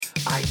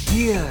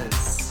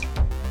Ideas.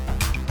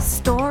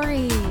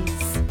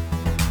 Stories.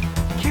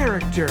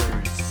 Characters.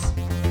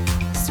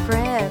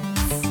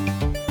 Scripts.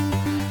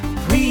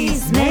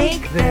 Please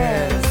make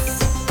this.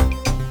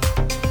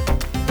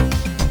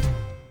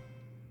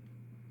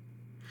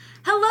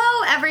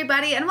 Hello,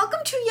 everybody, and welcome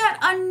to yet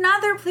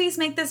another Please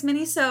Make This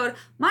Minisode.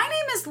 My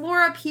name is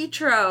Laura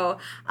Petro,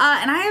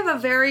 and I have a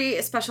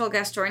very special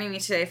guest joining me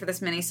today for this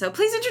minisode.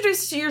 Please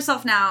introduce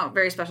yourself now,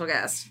 very special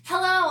guest.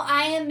 Hello,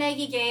 I am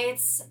Maggie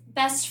Gates,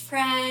 best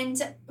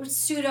friend,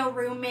 pseudo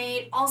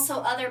roommate, also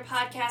other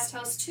podcast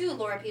host to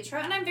Laura Petro,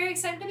 and I'm very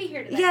excited to be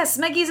here today. Yes,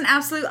 Maggie's an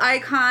absolute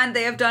icon.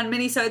 They have done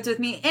minisodes with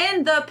me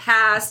in the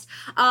past.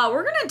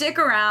 We're gonna dick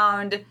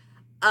around,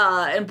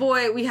 and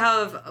boy,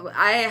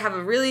 I have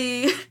a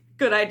really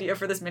good idea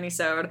for this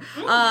minisode.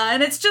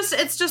 And it's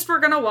just we're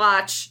gonna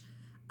watch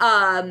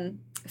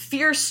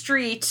Fear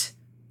Street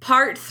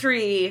Part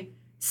 3,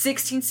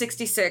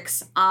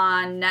 1666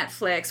 on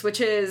Netflix,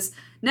 which is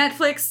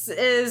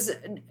Netflix's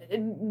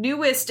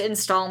newest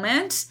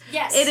installment.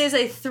 Yes. It is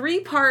a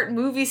 3-part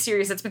movie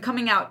series that's been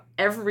coming out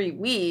every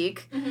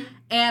week. Mm-hmm.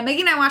 And Maggie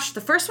and I watched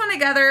the first one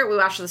together. We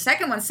watched the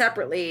second one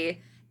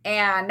separately.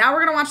 And now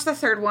we're going to watch the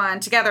third one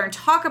together and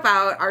talk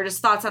about our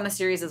just thoughts on the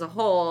series as a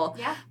whole.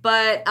 Yeah.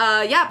 But,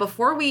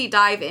 before we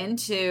dive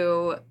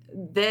into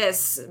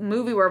this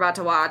movie we're about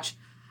to watch,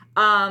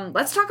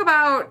 let's talk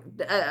about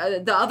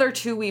the other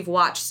two we've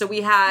watched. So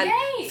we had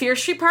Fear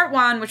Street Part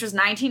 1, which was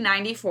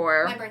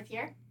 1994. My birth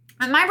year.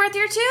 And my birth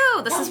year,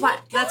 too. That's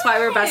why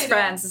we're best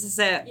friends. This is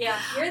it. Yeah.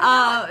 You're the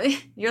dog.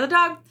 You're the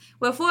dog.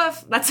 Woof,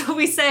 woof. That's what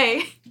we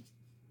say.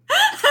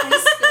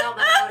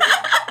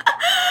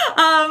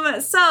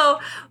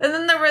 And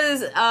then there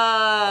was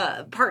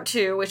part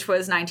 2, which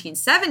was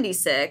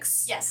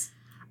 1976. Yes.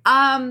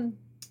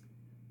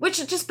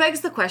 Which just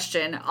begs the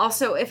question.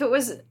 Also, if it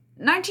was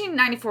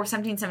 1994,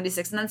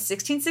 1776, and then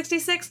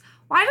 1666,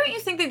 why don't you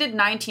think they did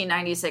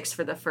 1996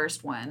 for the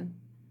first one?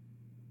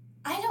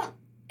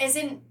 As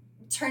in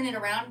turn it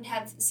around and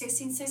have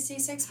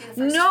 1666 be the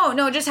first?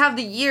 No, just have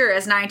the year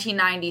as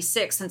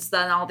 1996, since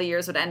then all the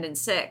years would end in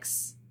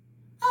 6.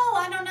 Oh,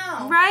 I don't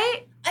know.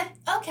 Right?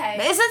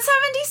 Okay. Is it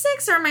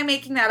 76 or am I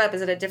making that up?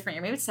 Is it a different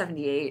year? Maybe it's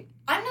 78.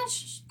 I'm not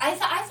I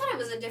thought it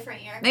was a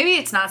different year. Maybe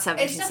it's not It's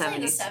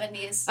 1770.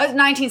 definitely the 70s.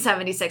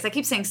 1976. I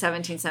keep saying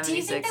 1776. Do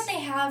you think that they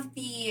have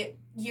the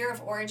year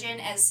of origin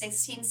as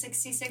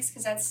 1666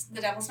 because that's the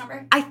devil's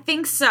number? I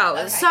think so.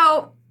 Okay.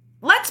 So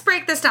let's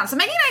break this down. So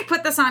Maggie and I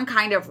put this on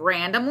kind of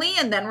randomly,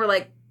 and then we're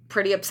like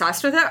pretty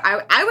obsessed with it.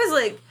 I was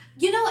like,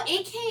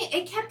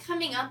 it kept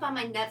coming up on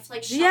my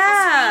Netflix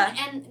shuffle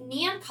screen, and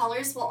neon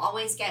colors will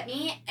always get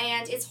me,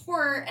 and it's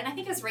horror, and I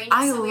think it's raining,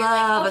 I so we were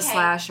love like, a okay.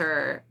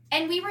 slasher.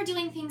 And we were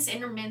doing things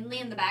intermittently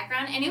in the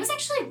background, and it was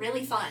actually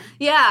really fun.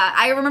 Yeah,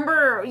 I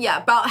remember,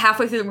 about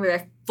halfway through the movie,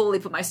 I fully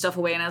put my stuff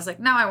away, and I was like,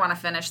 now I want to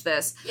finish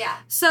this. Yeah.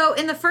 So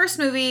in the first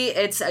movie,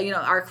 it's,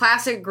 our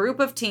classic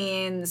group of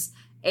teens,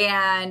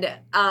 and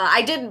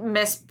I did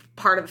miss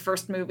part of the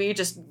first movie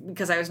just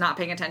because I was not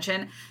paying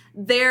attention.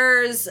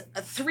 There's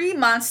 3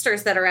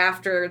 monsters that are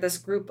after this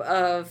group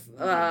of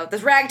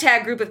this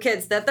ragtag group of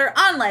kids that they're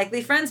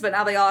unlikely friends, but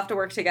now they all have to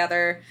work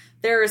together.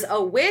 There's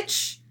a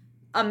witch,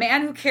 a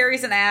man who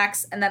carries an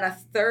axe, and then a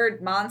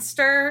third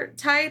monster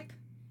type.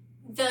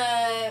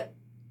 The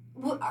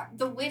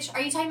witch,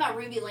 are you talking about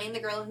Ruby Lane, the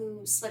girl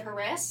who slit her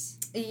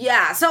wrist?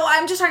 Yeah, so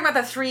I'm just talking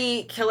about the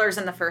 3 killers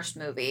in the first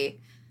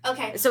movie.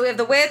 Okay. So we have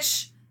the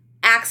witch,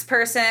 axe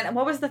person, and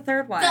what was the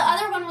third one? The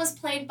other one was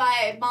played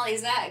by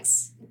Molly's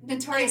ex,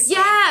 Notorious.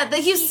 Yeah,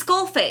 he's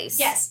Skullface.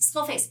 Yes,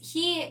 Skullface.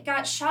 He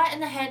got shot in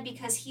the head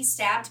because he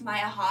stabbed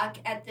Maya Hawke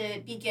at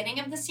the beginning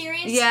of the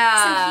series.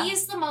 Yeah. So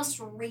he's the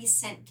most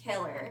recent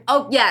killer.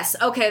 Oh, yes.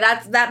 Okay,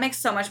 that makes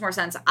so much more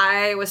sense.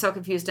 I was so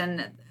confused,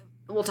 and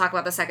we'll talk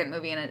about the second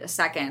movie in a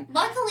second.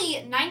 Luckily,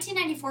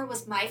 1994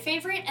 was my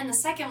favorite, and the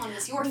second one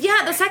was your favorite.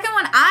 Yeah, the second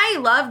one, I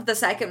loved the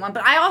second one,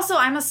 but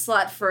I'm a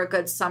slut for a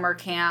good summer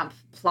camp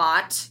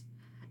plot.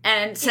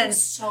 And since it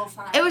was so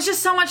fun. It was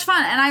just so much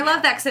fun. And I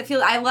love that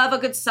because I love a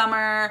good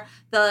summer.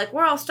 They're like,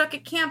 we're all stuck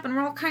at camp and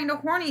we're all kind of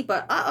horny,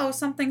 but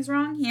something's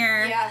wrong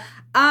here. Yeah.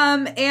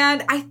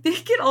 And I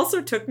think it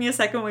also took me a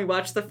second when we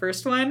watched the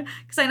first one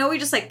because I know we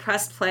just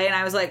pressed play and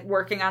I was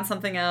working on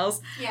something else.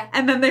 Yeah.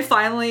 And then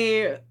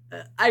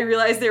I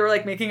realized they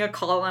were making a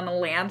call on a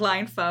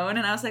landline phone,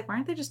 and I was like, why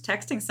aren't they just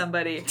texting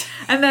somebody?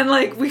 And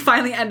then we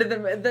finally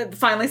ended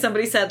finally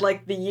somebody said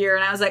the year,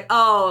 and I was like,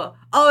 oh,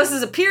 this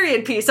is a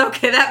period piece.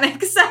 Okay, that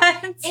makes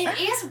sense. It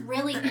is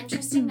really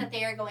interesting that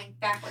they are going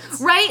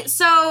backwards. Right?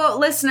 So,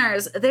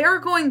 listeners, they are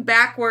going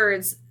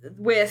backwards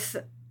with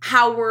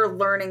how we're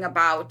learning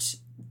about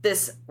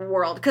this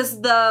world.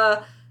 Because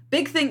the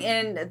big thing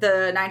in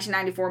the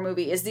 1994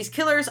 movie is these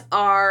killers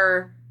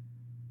are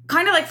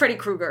kind of like Freddy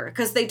Krueger,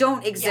 because they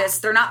don't exist.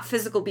 Yeah. They're not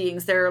physical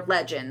beings. They're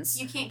legends.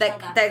 You can't kill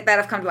them. That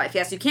have come to life.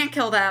 Yes, you can't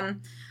kill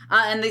them.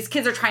 And these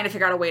kids are trying to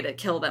figure out a way to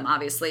kill them,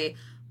 obviously.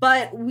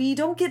 But we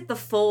don't get the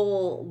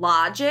full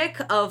logic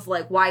of,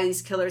 why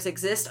these killers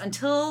exist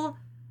until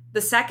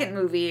the second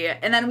movie,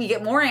 and then we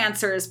get more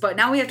answers, but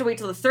now we have to wait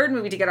till the third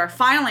movie to get our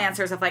final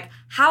answers of like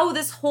how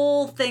this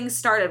whole thing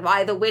started,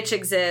 why the witch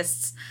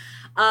exists.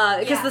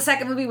 Because the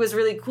second movie was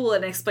really cool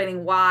in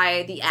explaining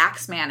why the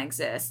Axeman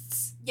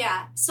exists.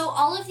 Yeah, so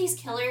all of these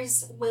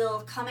killers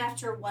will come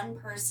after one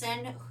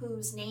person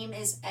whose name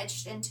is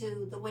etched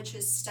into the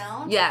witch's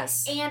stone.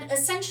 Yes. And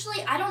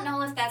essentially, I don't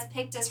know if that's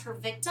picked as her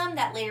victim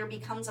that later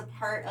becomes a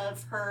part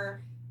of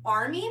her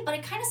army, but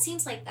it kind of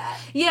seems like that.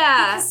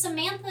 Yeah. Because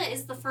Samantha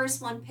is the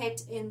first one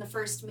picked in the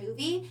first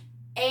movie,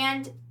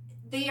 and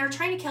they are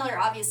trying to kill her,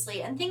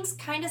 obviously, and things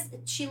kind of,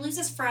 she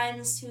loses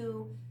friends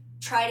who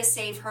try to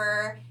save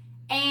her,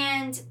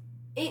 and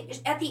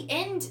at the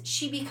end,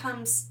 she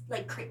becomes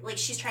like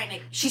she's trying to.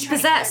 She's trying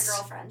possessed. To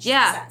kill her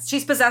girlfriend.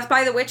 She's possessed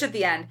by the witch at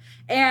the end,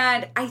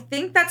 and I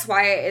think that's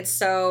why it's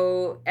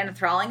so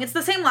enthralling. It's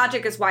the same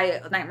logic as why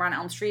Nightmare on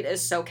Elm Street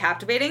is so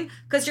captivating,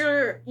 because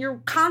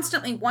you're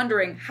constantly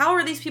wondering, how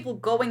are these people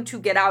going to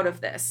get out of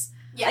this?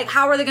 Yeah. Like,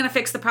 how are they going to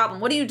fix the problem?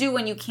 What do you do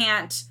when you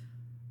can't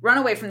run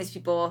away from these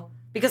people?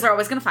 Because they're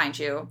always going to find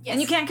you, Yes.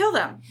 and you can't kill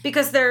them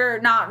because they're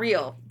not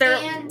real. They're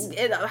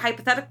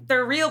hypothetical.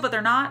 They're real, but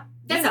they're not.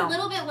 That's a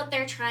little bit what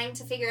they're trying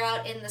to figure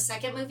out in the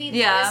second movie.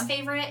 Yeah. Noah's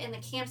favorite in the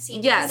camp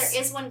scene. Yes. Because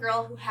there is one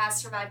girl who has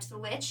survived the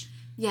witch.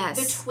 Yes.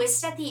 The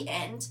twist at the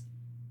end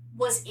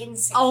was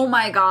insane. Oh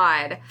my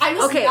god. I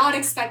was not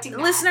expecting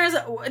that. Listeners,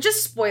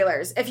 just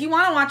spoilers. If you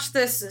want to watch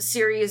this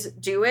series,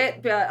 do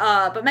it.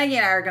 But Maggie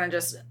and I are going to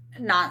just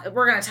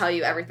we're going to tell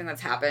you everything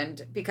that's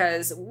happened,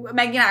 because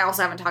Maggie and I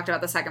also haven't talked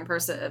about the second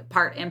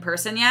part in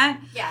person yet.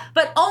 Yeah.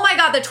 But oh my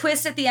god, the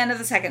twist at the end of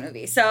the second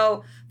movie.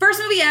 So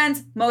first movie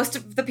ends, most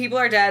of the people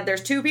are dead.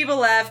 There's 2 people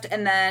left,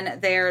 and then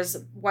there's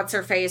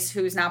what's-her-face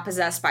who's now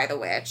possessed by the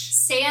witch.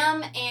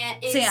 Sam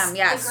is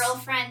yes. the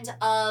girlfriend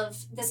of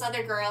this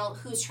other girl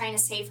who's trying to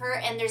save her,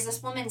 and there's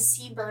this woman,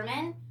 C.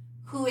 Berman,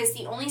 who is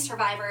the only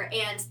survivor,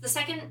 and the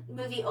second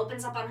movie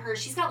opens up on her.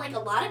 She's got like a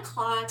lot of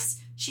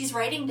clocks. She's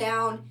writing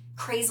down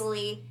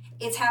crazily,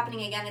 it's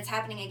happening again, it's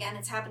happening again,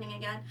 it's happening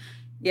again.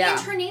 Yeah. And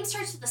her name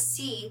starts with a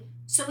C,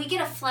 so we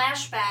get a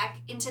flashback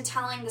into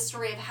telling the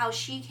story of how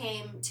she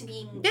came to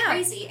being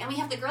crazy. And we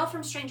have the girl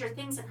from Stranger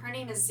Things, and her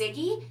name is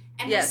Ziggy,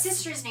 and her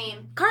sister's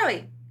name...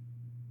 Carly.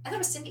 I thought it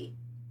was Cindy.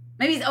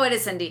 Maybe, it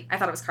is Cindy. I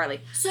thought it was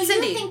Carly. So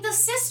Cindy. you think the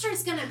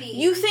sister's gonna be...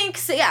 You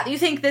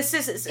think this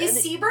is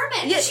C. Berman.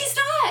 Yeah. But she's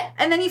not.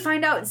 And then you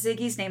find out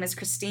Ziggy's name is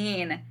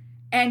Christine,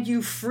 and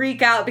you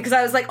freak out, because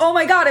I was like, oh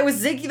my god, it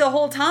was Ziggy the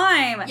whole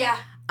time. Yeah.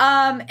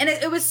 And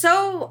it was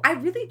so... I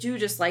really do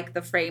just like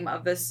the frame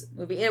of this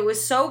movie. It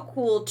was so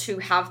cool to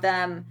have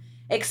them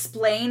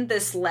explain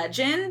this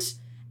legend,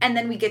 and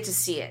then we get to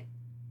see it.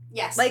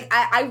 Yes. Like,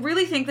 I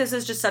really think this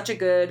is just such a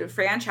good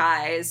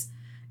franchise.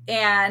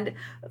 And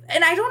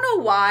I don't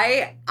know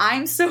why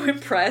I'm so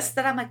impressed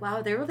that I'm like,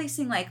 wow, they're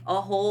releasing like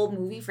a whole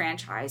movie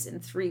franchise in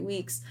 3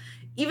 weeks.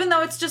 Even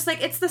though it's just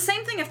like, it's the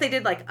same thing if they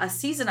did like a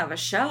season of a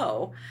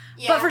show.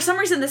 Yeah. But for some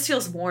reason, this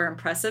feels more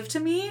impressive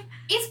to me.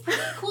 It's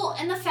pretty cool.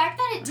 And the fact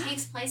that it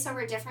takes place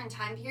over different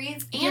time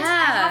periods. And Yeah.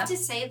 I have to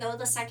say, though,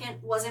 the second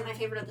wasn't my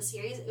favorite of the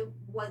series.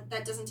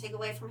 That doesn't take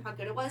away from how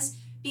good it was.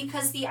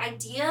 Because the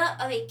idea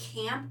of a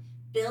camp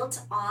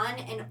built on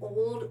an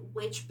old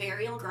witch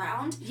burial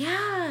ground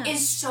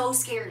is so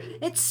scary.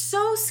 It's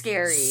so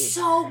scary.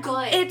 So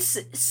good. It's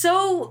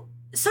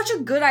such a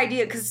good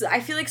idea, because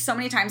I feel like so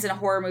many times in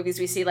horror movies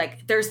we see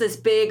like there's this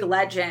big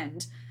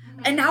legend,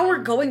 and now we're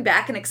going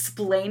back and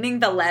explaining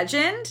the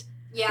legend.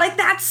 Yeah. Like,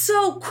 that's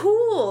so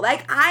cool.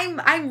 Like,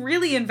 I'm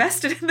really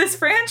invested in this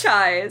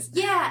franchise.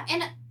 Yeah,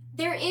 and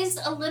there is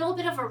a little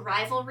bit of a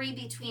rivalry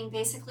between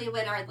basically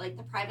what are like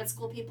the private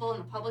school people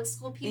and the public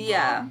school people.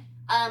 Yeah.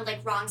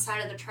 Like wrong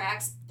side of the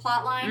tracks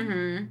plot line.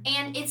 Mm-hmm.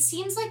 And it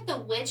seems like the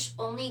witch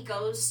only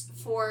goes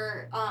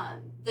for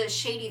the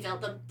Shadyville,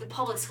 the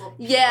public school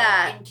people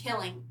in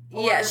killing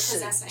or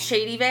possessing.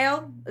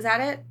 Shadyvale? Is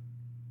that it?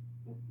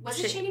 Was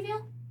it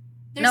Shadyville?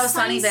 No,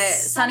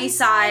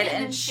 Sunnyside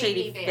and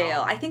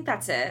Shadyvale. I think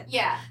that's it.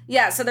 Yeah.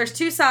 Yeah, so there's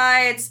 2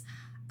 sides.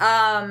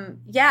 And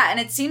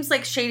it seems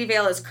like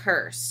Shadyvale is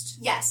cursed.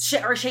 Yes.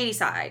 Or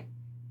Shadyside.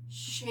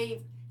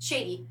 Shady.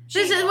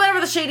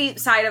 Whatever the shady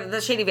side of the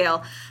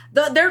Shadyvale.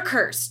 They're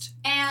cursed.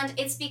 And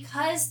it's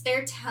because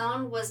their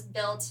town was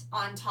built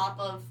on top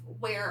of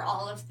where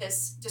all of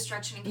this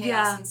destruction and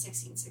chaos in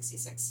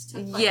 1666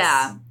 took place.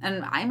 Yeah,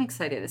 and I'm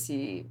excited to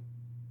see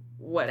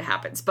what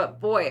happens. But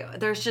boy,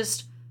 there's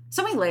just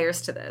so many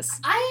layers to this.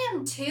 I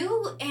am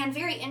too, and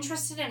very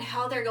interested in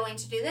how they're going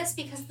to do this,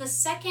 because the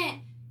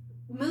second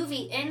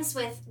movie ends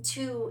with,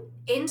 to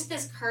end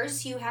this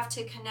curse, you have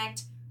to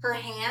connect her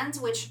hand,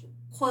 which...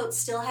 quote,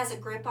 still has a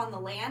grip on the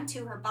land,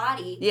 to her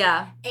body.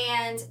 Yeah.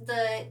 And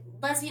the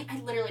lesbian, I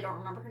literally don't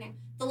remember her name,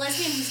 the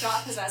lesbian who's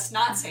not possessed,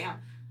 not Sam,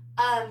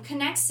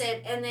 connects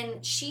it, and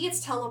then she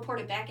gets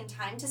teleported back in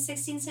time to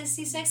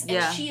 1666,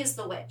 and she is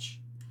the witch.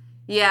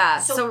 Yeah.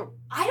 So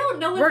I don't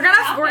know. We're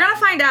gonna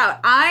find out.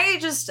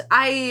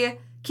 I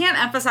can't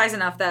emphasize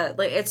enough that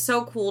like it's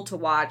so cool to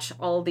watch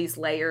all these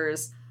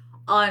layers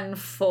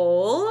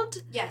unfold.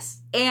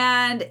 Yes.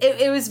 And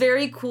it was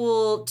very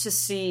cool to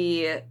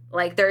see,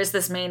 like, there's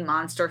this main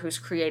monster who's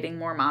creating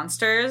more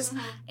monsters.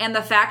 And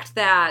the fact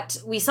that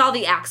we saw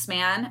the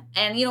Axeman,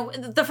 and, you know,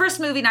 the first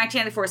movie,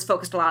 1994, is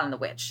focused a lot on the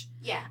witch.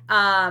 Yeah.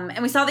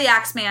 And we saw the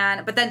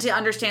Axeman, but then to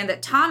understand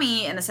that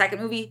Tommy, in the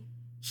second movie,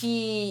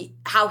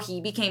 how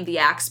he became the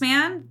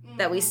Axeman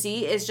that we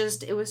see is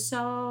just, it was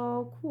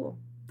so cool.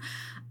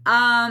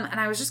 And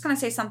I was just going to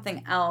say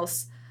something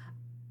else,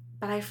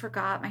 but I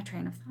forgot my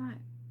train of thought.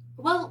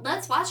 Well,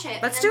 let's watch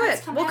it. Let's do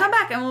it. We'll come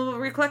back and we'll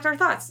recollect our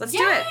thoughts. Let's do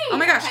it. Oh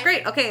my gosh, okay.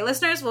 Great. Okay,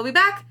 listeners, we'll be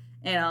back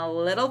in a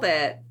little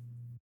bit.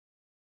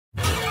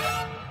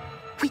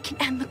 We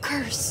can end the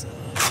curse.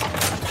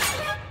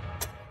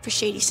 For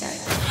Shady Side.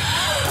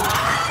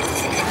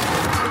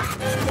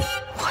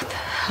 What the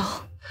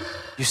hell?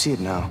 You see it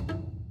now.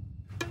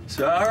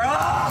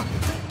 Sarah!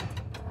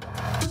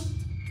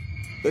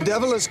 The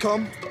devil has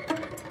come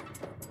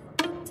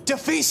to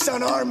feast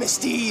on our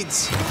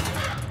misdeeds.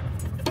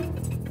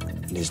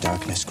 And his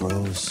darkness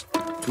grows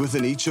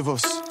within each of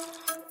us.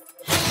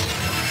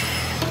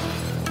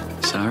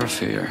 Sarah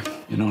Fear,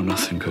 you know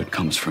nothing good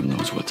comes from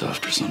those woods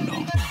after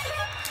sundown.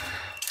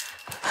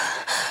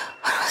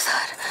 What was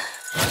that?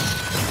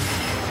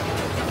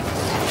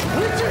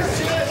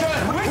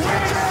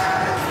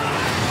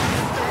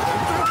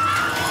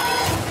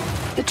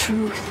 The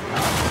truth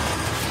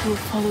will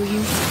follow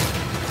you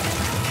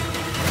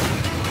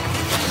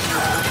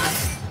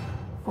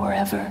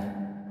forever.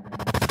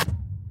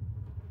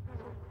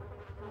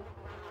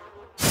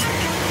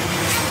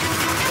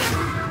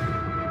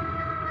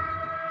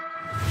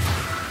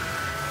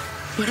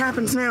 What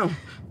happens now?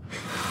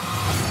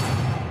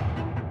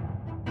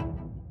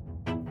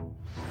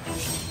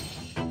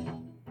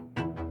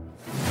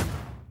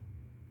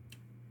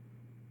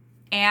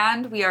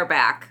 And we are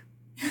back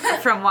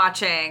from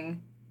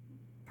watching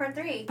Part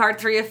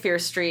 3 of Fear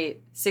Street,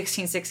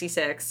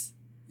 1666.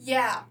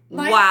 Yeah.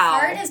 My Wow.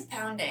 heart is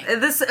pounding.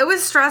 It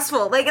was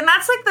stressful. Like, and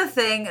that's like the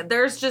thing.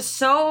 There's just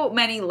so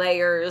many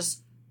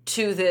layers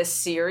to this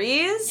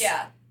series.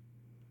 Yeah.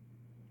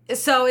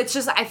 So it's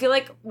just, I feel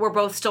like we're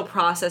both still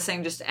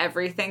processing just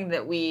everything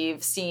that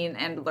we've seen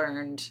and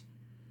learned.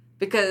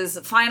 Because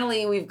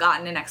finally we've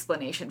gotten an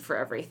explanation for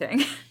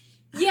everything.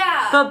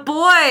 Yeah. But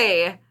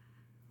boy,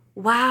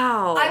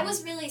 wow. I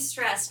was really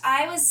stressed.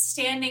 I was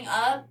standing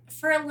up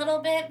for a little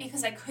bit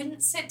because I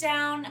couldn't sit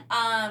down.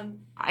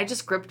 I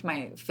just gripped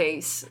my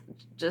face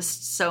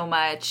just so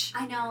much.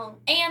 I know.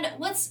 And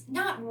what's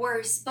not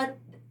worse, but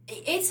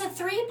it's a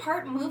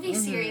 3-part movie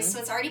series, so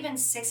it's already been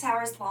 6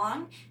 hours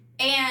long.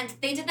 And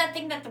they did that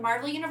thing that the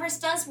Marvel Universe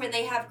does where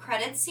they have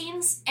credit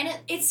scenes. And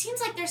it seems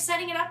like they're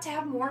setting it up to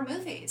have more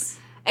movies.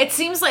 It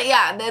seems like,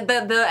 yeah,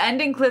 the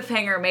ending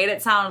cliffhanger made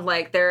it sound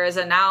like there is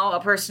now a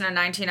person in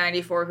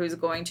 1994 who's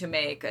going to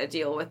make a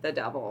deal with the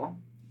devil.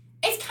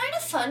 It's kind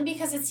of fun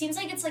because it seems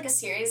like it's like a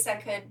series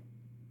that could,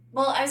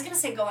 well, I was going to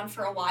say go on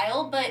for a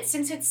while, but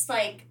since it's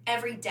like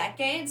every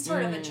decade,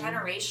 sort of a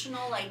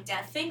generational like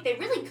death thing, they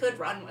really could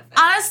run with it.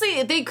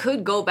 Honestly, they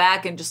could go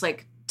back and just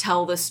like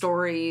tell the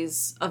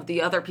stories of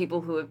the other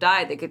people who have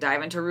died. They could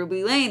dive into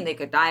Ruby Lane. They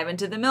could dive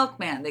into the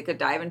Milkman. They could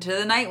dive into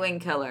the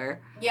Nightwing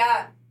Killer.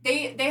 Yeah.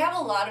 They have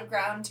a lot of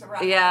ground to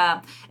run.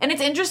 Yeah. And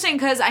it's interesting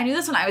because I knew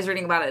this when I was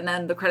reading about it, and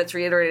then the credits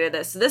reiterated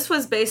this. So this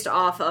was based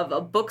off of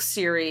a book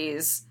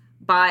series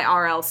by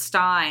R.L.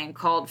 Stine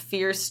called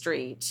Fear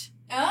Street.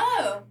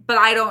 Oh. But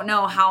I don't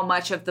know how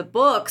much of the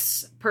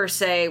books, per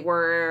se,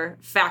 were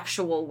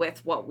factual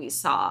with what we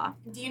saw.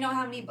 Do you know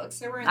how many books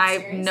there were in the I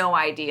series? have no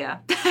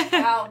idea.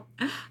 Wow.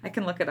 I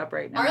can look it up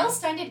right now. R.L.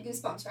 Stine did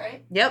Goosebumps,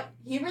 right? Yep.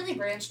 He really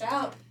branched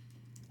out.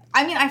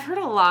 I mean, I've heard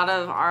a lot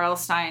of R.L.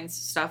 Stine's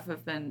stuff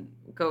have been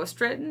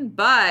ghostwritten,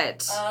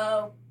 but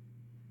Oh.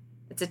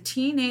 it's a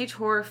teenage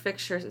horror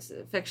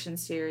fiction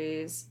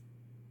series.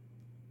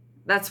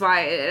 That's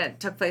why it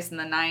took place in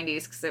the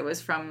 90s, because it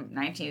was from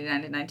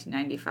 1989 to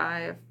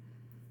 1995.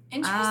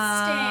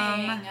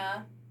 Interesting.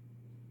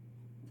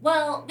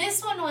 Well,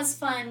 this one was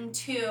fun,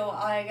 too.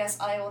 I guess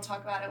I will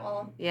talk about it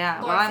while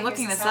Yeah, Laura well, I'm figures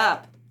looking this this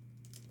out.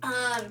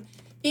 up.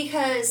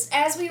 Because,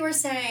 as we were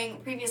saying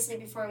previously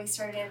before we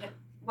started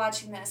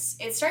watching this,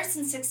 it starts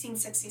in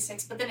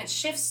 1666, but then it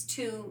shifts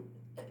to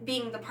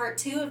being the part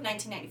 2 of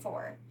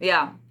 1994.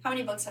 Yeah. How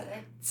many books are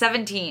there?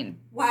 17.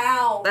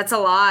 Wow. That's a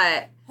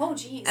lot. Oh,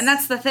 geez. And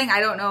that's the thing. I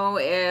don't know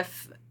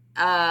if...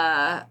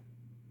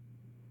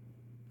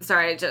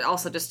 Sorry,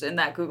 also just in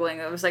that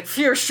Googling, it was like,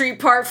 Fear Street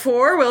Part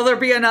 4, will there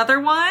be another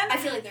one? I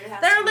feel like there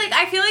has They're to be. like,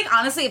 I feel like,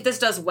 honestly, if this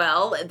does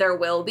well, there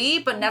will be.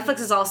 But Netflix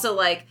is also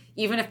like,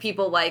 even if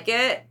people like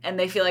it and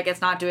they feel like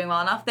it's not doing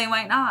well enough, they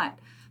might not.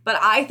 But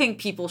I think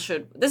people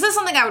should. This is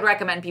something I would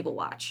recommend people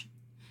watch.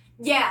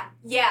 Yeah.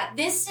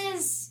 This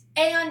is,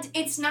 and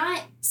it's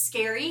not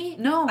scary.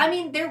 No. I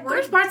mean, there's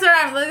There's parts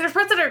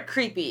that are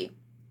creepy.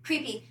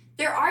 creepy.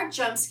 There are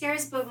jump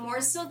scares, but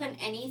more so than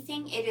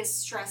anything, it is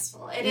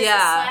stressful. It is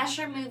Yeah. a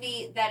slasher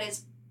movie that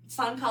is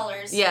fun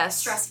colors. Yes.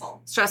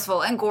 Stressful.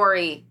 Stressful and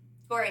gory.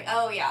 Gory.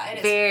 Oh, yeah, it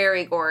is.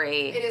 Very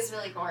gory. It is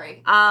really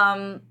gory.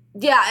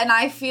 Yeah, and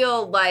I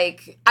feel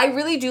like I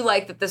really do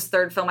like that this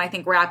third film, I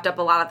think, wrapped up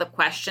a lot of the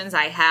questions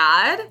I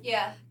had.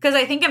 Yeah. Because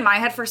I think in my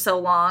head for so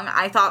long,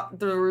 I thought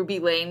the Ruby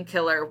Lane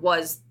killer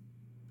was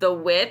the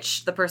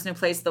witch, the person who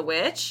plays the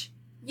witch.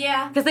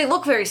 Yeah. Because they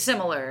look very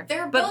similar.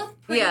 They're both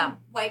pretty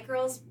white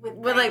girls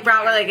with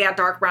brown hair.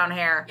 Dark brown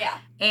hair. Yeah.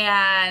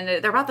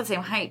 And they're about the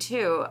same height,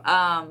 too.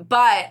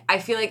 But I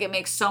feel like it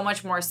makes so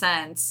much more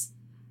sense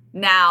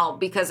now,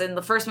 because in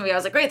the first movie I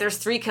was like, great, there's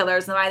 3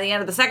 killers, and then by the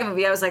end of the second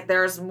movie I was like,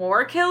 there's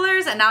more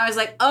killers, and now I was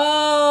like,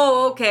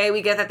 oh, okay,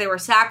 we get that they were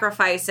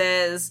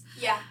sacrifices,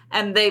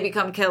 and they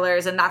become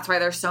killers, and that's why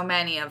there's so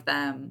many of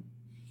them.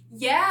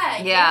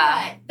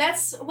 Yeah.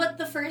 That's what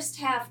the first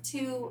half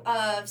too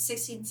of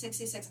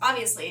 1666.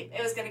 Obviously,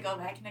 it was going to go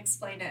back and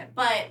explain it,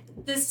 but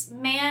this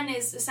man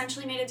is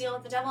essentially made a deal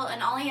with the devil,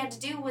 and all he had to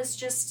do was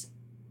just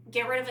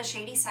get rid of a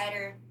shady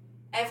cider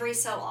every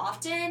so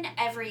often,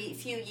 every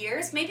few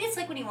years. Maybe it's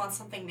like when he wants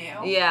something new.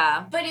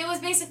 Yeah. But it was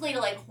basically to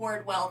like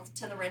hoard wealth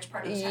to the rich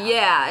part of town.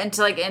 Yeah, and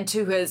to like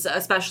into his,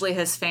 especially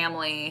his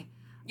family.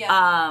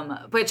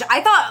 Yeah. Which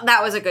I thought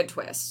that was a good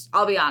twist.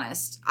 I'll be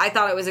honest. I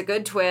thought it was a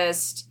good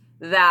twist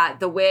that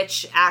the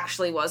witch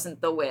actually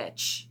wasn't the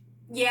witch.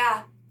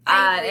 Yeah.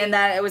 And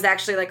that it was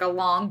actually like a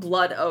long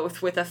blood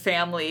oath with a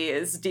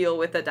family's deal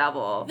with the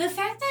devil. The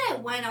fact that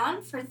it went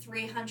on for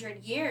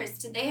 300 years,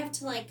 did they have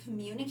to like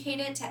communicate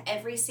it to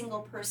every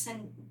single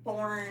person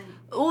born?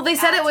 Well, they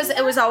said it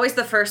was always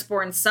the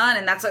firstborn son,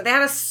 and that's like they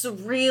had a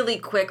really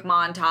quick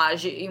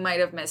montage. You might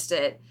have missed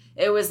it.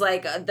 It was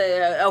like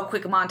a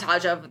quick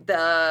montage of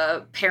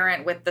the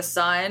parent with the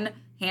son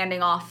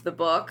handing off the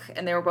book,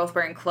 and they were both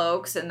wearing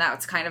cloaks, and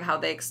that's kind of how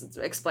they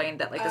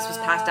explained that like this was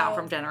passed down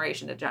from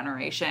generation to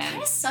generation. It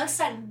kind of sucks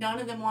that none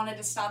of them wanted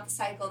to stop the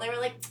cycle. They were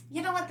like,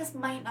 you know what, this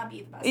might not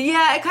be the best.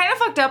 Yeah, it kind of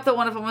fucked up that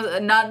one of them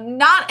was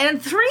not in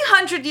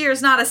 300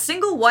 years, not a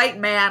single white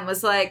man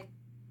was like,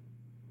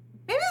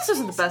 maybe this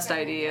isn't the best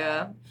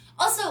idea.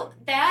 Also,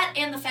 that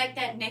and the fact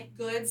that Nick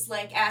Good's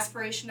like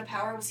aspiration to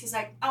power was he's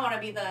like, I want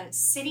to be the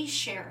city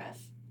sheriff.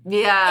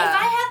 Yeah. If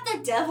I have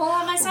the devil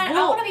on my side,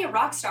 I want to be a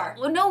rock star.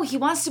 Well, no, he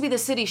wants to be the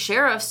city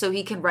sheriff so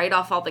he can write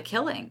off all the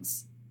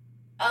killings.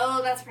 Oh,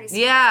 that's pretty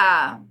smart.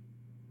 Yeah.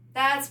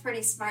 That's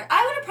pretty smart.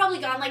 I would have probably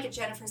gone like a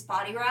Jennifer's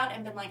Body route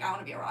and been like, I want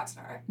to be a rock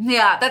star.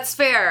 Yeah, that's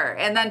fair.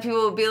 And then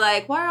people would be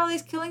like, why are all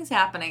these killings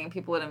happening? And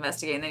people would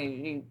investigate, and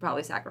then you'd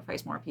probably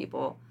sacrifice more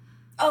people.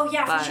 Oh,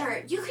 yeah, for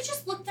sure. You could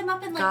just look them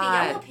up in, like,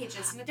 the Yellow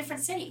Pages in a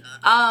different city.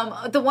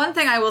 The one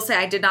thing I will say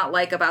I did not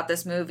like about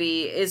this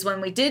movie is when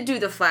we did do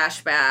the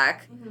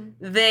flashback,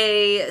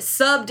 they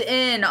subbed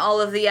in all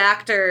of the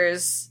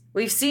actors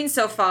we've seen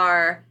so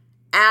far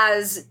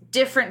as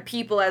different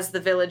people as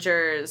the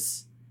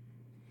villagers.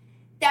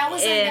 That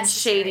was in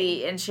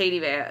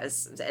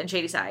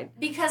Shadyside.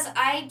 Because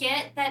I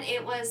get that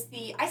it was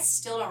I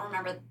still don't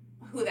remember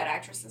who that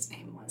actress's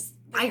name was.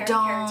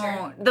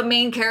 Character. The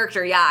main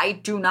character, yeah, I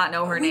do not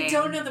know her name. We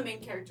don't know the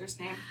main character's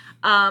name.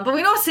 But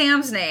we know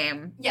Sam's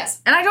name.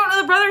 Yes. And I don't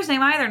know the brother's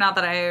name either, now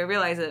that I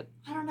realize it.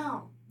 I don't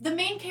know. The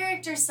main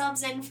character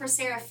subs in for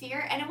Sarah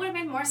Fier, and it would have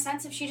made more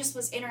sense if she just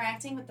was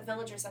interacting with the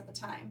villagers at the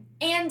time.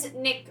 And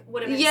Nick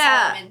would have been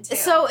Solomon, too.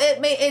 So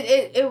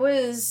it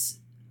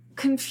was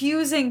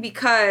confusing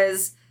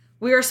because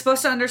we are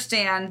supposed to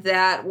understand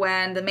that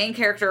when the main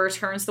character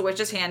returns the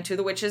witch's hand to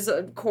the witch's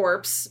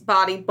corpse,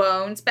 body,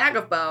 bones, bag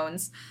of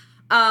bones,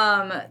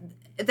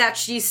 that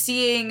she's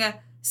seeing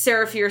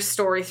Sarah Fier's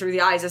story through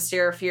the eyes of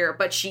Sarah Fier,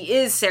 but she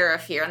is Sarah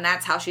Fier, and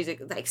that's how she's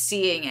like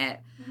seeing it.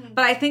 Mm-hmm.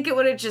 But I think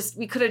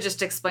we could have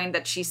just explained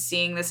that she's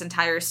seeing this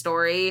entire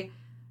story,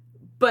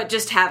 but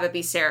just have it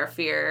be Sarah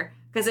Fier,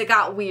 because it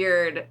got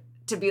weird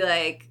to be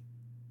like,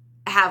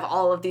 have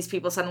all of these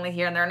people suddenly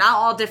here, and they're not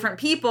all different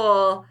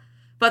people,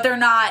 but they're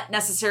not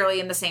necessarily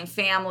in the same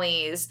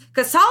families.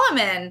 Because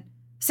Solomon,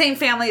 same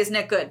family as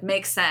Nick Good,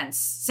 makes sense.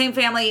 Same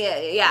family,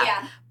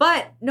 yeah.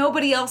 But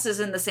nobody else is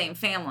in the same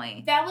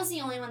family. That was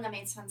the only one that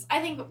made sense. I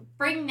think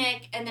bring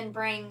Nick and then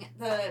bring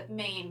the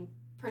main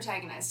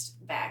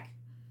protagonist back.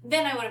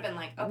 Then I would have been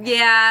like, okay.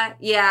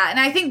 Yeah. And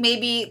I think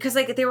maybe, because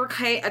like they were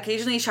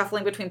occasionally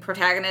shuffling between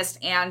protagonist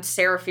and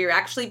Sarah Fier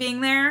actually being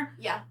there.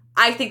 Yeah.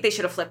 I think they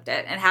should have flipped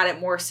it and had it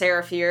more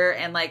Sarah Fier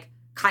and like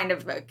kind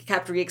of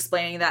kept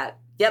re-explaining that,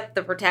 yep,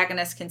 the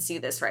protagonist can see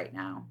this right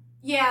now.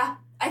 Yeah,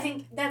 I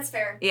think that's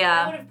fair.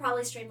 Yeah. That would have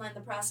probably streamlined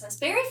the process.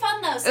 Very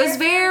fun, though. It was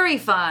very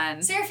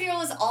fun. Sarah Fier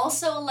was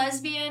also a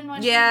lesbian.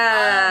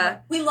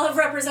 We love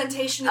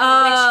representation in the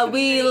witch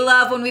community. We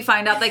love when we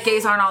find out that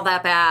gays aren't all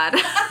that bad.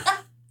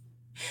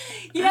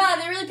 Yeah,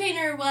 they really paint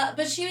her well,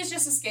 but she was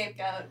just a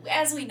scapegoat,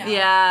 as we know.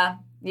 Yeah.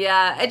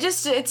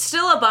 It's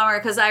still a bummer,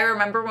 because I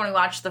remember when we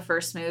watched the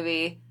first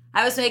movie,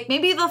 I was like,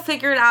 maybe they'll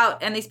figure it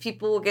out and these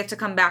people will get to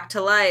come back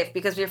to life,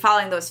 because we were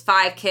following those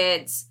 5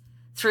 kids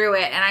through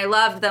it, and I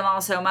loved them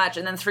all so much,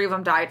 and then 3 of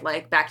them died,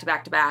 like, back to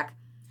back to back.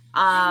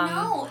 I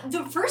know.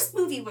 The first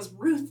movie was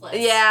ruthless.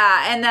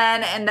 Yeah, and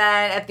then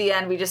at the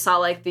end, we just saw,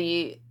 like,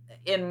 the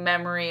in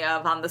memory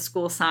of on the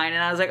school sign,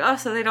 and I was like, oh,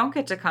 so they don't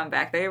get to come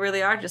back. They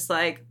really are just,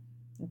 like,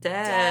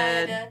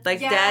 dead.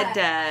 Like, Yeah.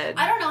 dead.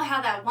 I don't know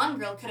how that one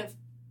girl could have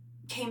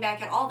came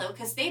back at all, though,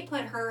 because they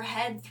put her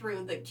head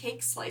through the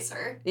cake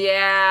slicer.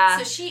 Yeah.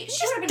 So she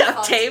would have been duct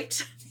fucked.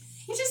 taped.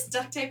 You just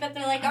duct tape it.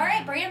 They're like, all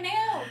right, brand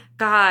new.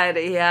 God,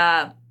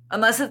 yeah.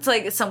 Unless it's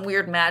like some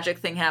weird magic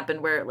thing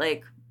happened where it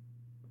like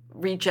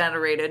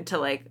regenerated to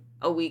like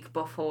a week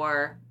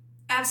before.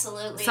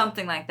 Absolutely.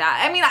 Something like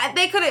that. I mean,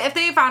 they could have, if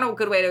they found a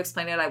good way to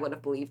explain it, I would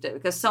have believed it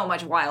because so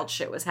much wild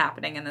shit was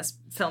happening in this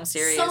film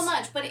series. So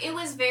much, but it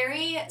was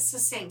very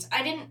succinct.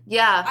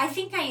 Yeah. I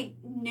think I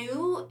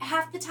knew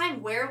half the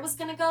time where it was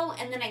going to go,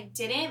 and then I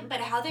didn't,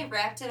 but how they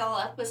wrapped it all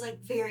up was,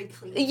 like, very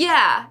clean.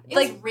 Yeah. It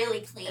was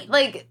really clean.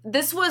 Like,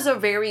 this was a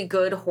very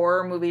good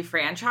horror movie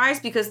franchise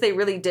because they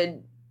really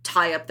did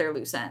tie up their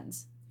loose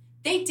ends.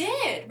 They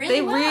did, really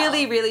They well.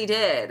 really, really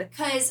did.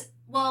 Because,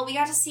 well, we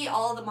got to see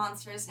all the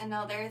monsters and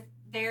know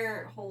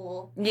their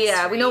whole Yeah,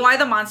 history. we know why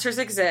the monsters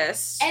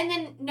exist. And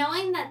then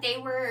knowing that they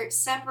were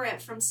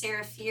separate from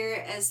Sarah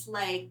Fear as,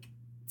 like,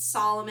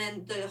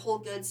 Solomon, the whole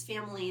Goods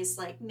family's,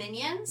 like,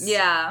 minions.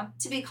 Yeah.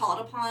 To be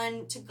called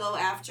upon to go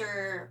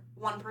after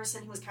one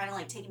person who was kind of,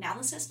 like, taking down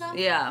the system.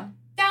 Yeah.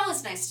 That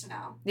was nice to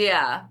know.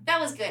 Yeah.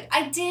 That was good.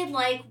 I did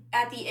like,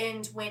 at the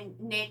end, when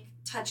Nick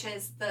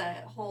touches the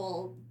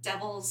whole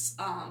devil's,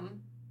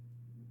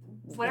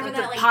 whatever Like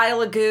that, the like,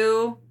 pile of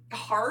goo.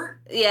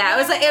 heart. Yeah,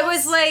 it whatever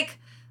was like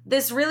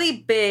this really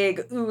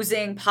big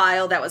oozing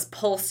pile that was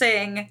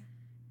pulsing.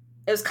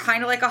 It was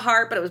kind of like a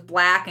heart, but it was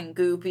black and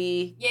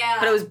goopy. Yeah.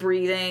 But it was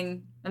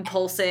breathing and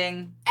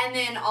pulsing. And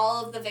then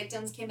all of the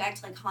victims came back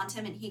to, like, haunt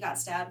him, and he got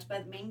stabbed by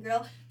the main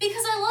girl.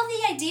 Because I love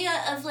the idea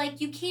of,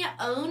 like, you can't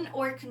own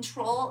or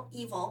control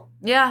evil.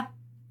 Yeah.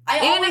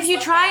 Even always if you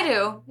love try that.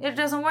 to, it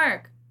doesn't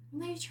work.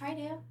 No, you try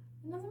to.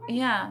 It doesn't work.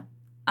 Yeah.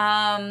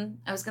 I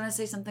was gonna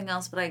say something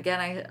else, but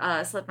again,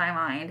 I slipped my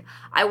mind.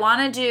 I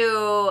want to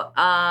do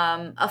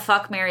a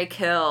fuck, marry,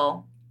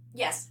 kill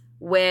Yes.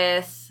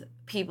 with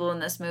people in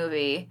this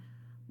movie.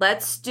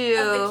 Let's do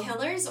Of the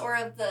killers or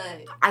of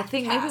the I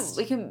think cast?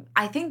 maybe we can.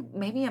 I think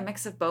maybe a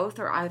mix of both,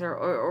 or either,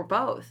 or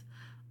both.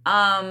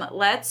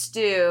 Let's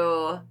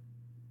do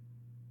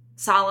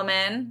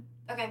Solomon,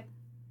 Okay.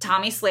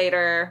 Tommy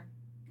Slater,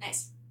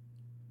 Nice.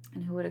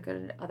 and who would a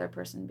good other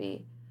person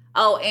be?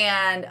 Oh,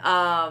 and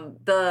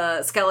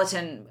the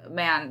skeleton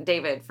man,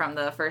 David from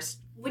the first.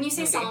 When you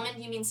say movie.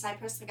 Solomon, you mean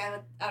Cypress, the guy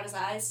without his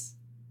eyes?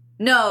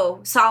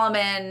 No,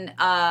 Solomon.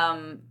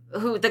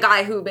 The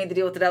guy who made the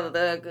deal with the devil,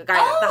 the guy,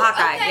 the hot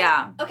guy. Okay.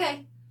 Yeah,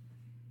 Okay.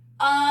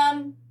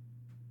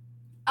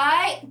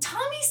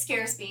 Tommy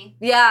scares me.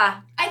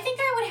 yeah. I think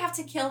I would have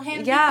to kill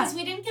him Yeah. because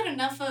we didn't get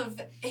enough of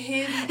him.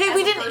 Hey, as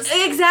we a didn't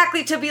person.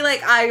 exactly to be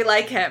like I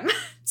like him.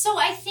 So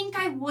I think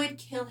I would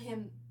kill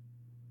him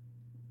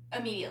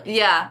immediately.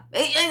 Yeah,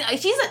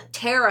 he's a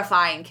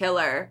terrifying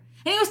killer,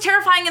 and he was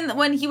terrifying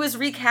when he was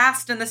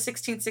recast in the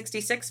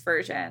 1666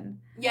 version.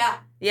 Yeah.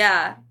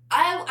 Yeah,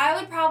 I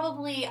would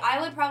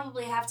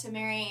probably have to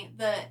marry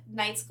the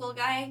night school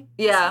guy. 'Cause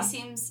Yeah. He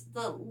seems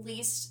the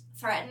least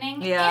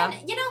threatening. Yeah.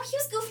 And, you know, he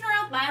was goofing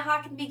around with Maya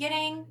Hawke in the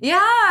beginning.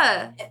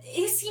 yeah.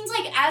 He seems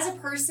like, as a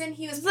person,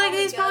 he was It's like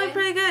probably he's good. probably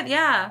pretty good.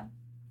 Yeah.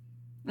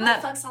 And Oh,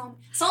 that- fuck Solomon.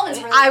 Solomon's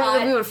really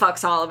hot. we would fuck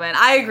Solomon.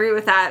 I agree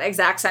with that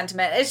exact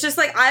sentiment. It's just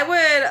like I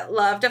would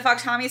love to fuck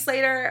Tommy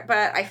Slater,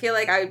 but I feel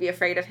like I would be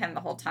afraid of him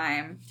the whole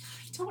time.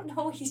 I don't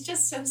know. He's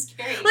just so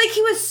scary. Like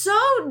he was so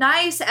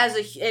nice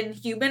in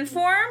human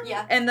form.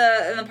 Yeah. In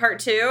the part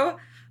 2,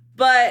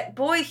 but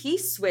boy, he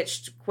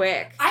switched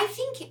quick. I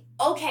think,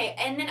 okay,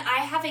 and then I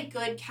have a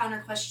good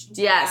counter question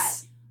to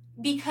Yes. that.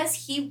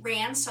 Because he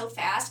ran so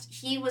fast,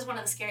 he was one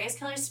of the scariest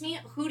killers to me.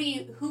 Who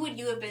would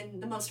you have been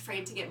the most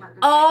afraid to get murdered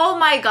by? Oh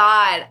my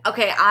god.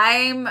 Okay,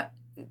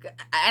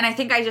 and I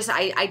think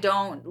I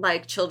don't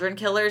like children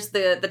killers.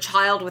 The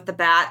child with the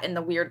bat and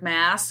the weird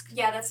mask.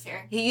 Yeah, that's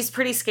fair. He's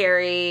pretty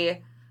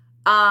scary.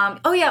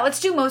 Oh yeah, let's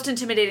do most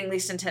intimidating,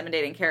 least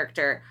intimidating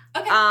character.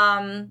 Okay.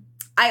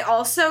 I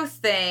also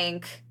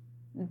think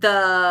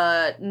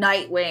the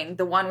Nightwing,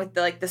 the one with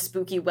the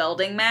spooky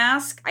welding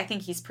mask, I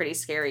think he's pretty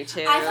scary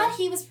too. I thought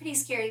he was pretty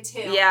scary too.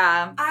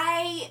 Yeah.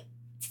 I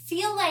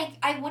feel like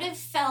I would have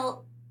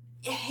felt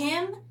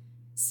him,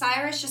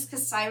 Cyrus, just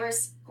because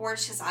Cyrus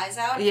gorged his eyes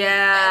out. and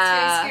Yeah.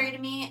 That's very scary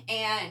to me.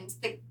 And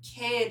the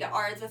kid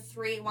are the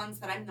 3 ones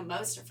that I'm the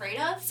most afraid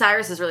of.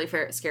 Cyrus is really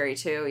scary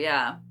too,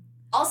 yeah.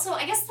 Also,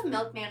 I guess the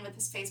milkman with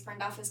his face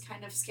burned off is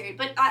kind of scary.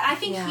 But I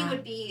think he Yeah.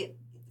 would be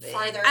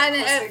farther And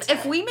closer to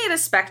if we made a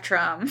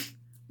spectrum,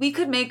 we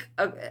could make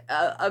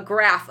a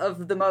graph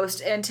of the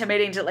most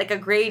intimidating to, like a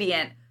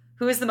gradient.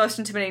 Who is the most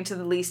intimidating to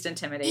the least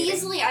intimidating?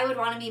 Easily, I would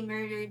want to be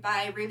murdered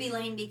by Ruby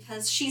Lane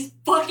because she's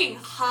fucking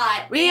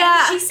hot.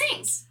 Yeah. And she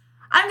sings.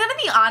 I'm gonna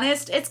be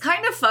honest, it's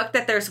kind of fucked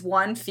that there's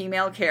one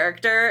female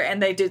character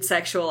and they did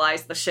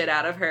sexualize the shit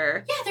out of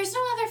her. Yeah, there's no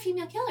other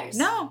female killers.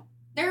 No.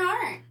 There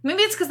aren't.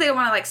 Maybe it's because they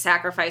want to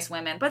sacrifice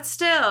women, but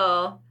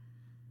still.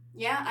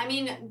 Yeah, I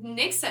mean,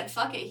 Nick said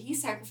fuck it. He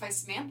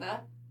sacrificed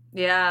Samantha.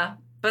 Yeah.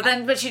 But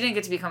she didn't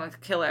get to become a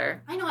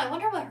killer. I know, I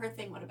wonder what her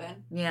thing would have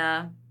been.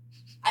 Yeah.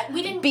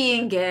 We didn't...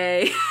 Being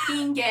gay.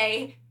 Being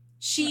gay.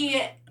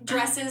 She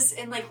dresses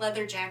in like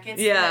leather jackets.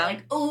 Yeah. And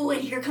like, oh,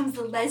 and here comes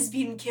the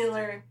lesbian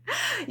killer.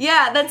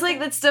 Yeah,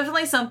 that's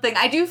definitely something.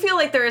 I do feel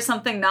like there is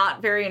something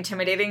not very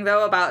intimidating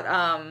though about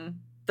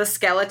the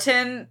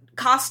skeleton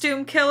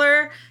costume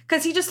killer,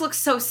 because he just looks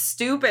so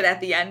stupid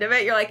at the end of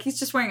it. You're like, he's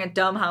just wearing a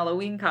dumb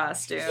Halloween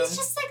costume. He's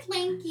just like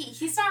lanky.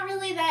 He's not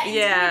really that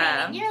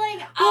Yeah. intimidating. You're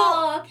like,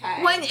 oh,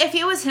 okay. If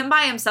it was him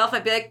by himself,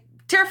 I'd be like,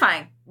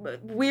 terrifying,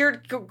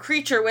 weird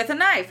creature with a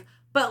knife.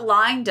 But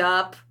lined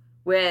up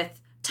with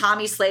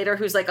Tommy Slater,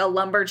 who's like a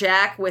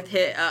lumberjack with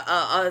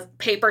a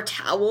paper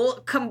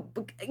towel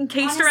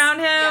encased around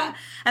him. Yeah.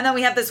 And then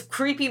we have this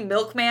creepy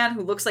milkman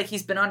who looks like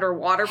he's been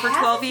underwater for Half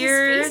 12 of his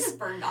years. face is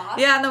burned off.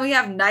 Yeah, and then we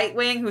have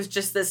Nightwing, who's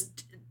just this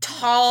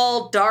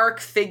tall, dark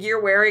figure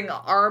wearing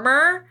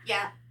armor.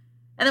 Yeah.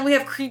 And then we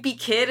have Creepy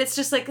Kid. It's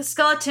just like a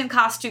skeleton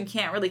costume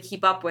can't really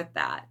keep up with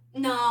that.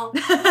 No. What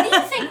do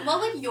you think?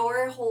 What would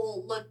your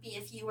whole look be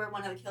if you were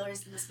one of the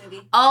killers in this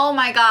movie? Oh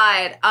my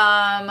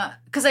god.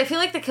 Because I feel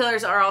like the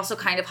killers are also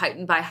kind of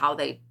heightened by how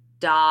they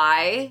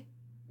die.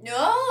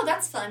 No,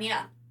 that's fun,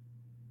 yeah.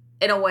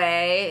 In a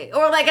way.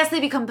 Or I guess they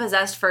become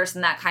possessed first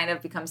and that kind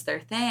of becomes their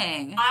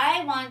thing.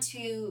 I want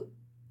to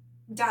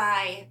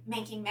die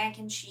making mac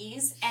and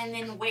cheese and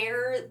then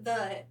wear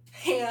the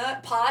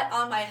pot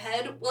on my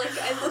head like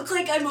I look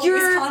like I'm a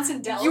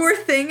Wisconsin Dells. Your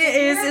thing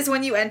is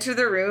when you enter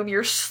the room,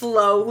 you're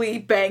slowly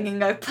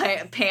banging a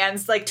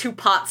pans, like two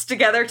pots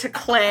together to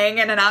clang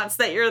and announce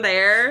that you're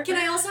there. Can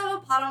I also have a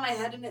pot on my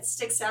head and it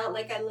sticks out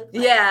like I look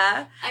like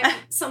Yeah. I'm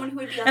someone who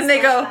would be on And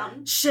they go,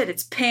 Mountain? shit,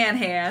 it's pan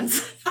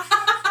hands.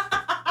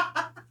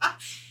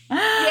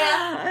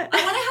 Yeah.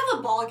 I want to have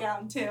a ball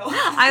gown too.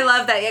 I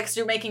love that. Yeah, 'cause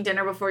you're making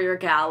dinner before your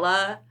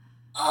gala.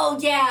 Oh,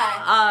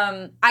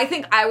 yeah. I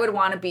think I would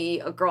want to be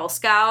a Girl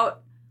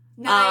Scout.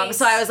 Nice.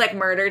 So I was like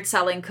murdered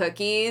selling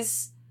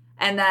cookies.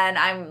 And then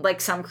I'm like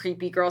some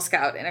creepy Girl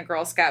Scout in a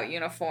Girl Scout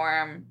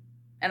uniform.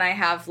 And I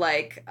have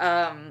like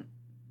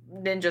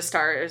ninja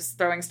stars,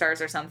 throwing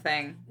stars or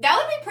something. That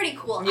would be pretty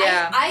cool.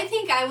 Yeah. I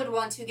think I would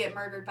want to get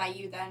murdered by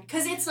you then.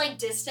 Because it's like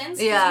distance.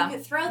 'Cause Yeah. you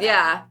could throw them.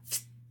 Yeah.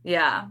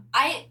 Yeah.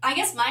 I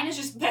guess mine is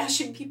just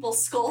bashing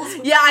people's skulls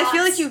with Yeah, I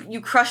feel pots. like you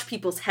crush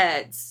people's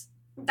heads.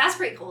 That's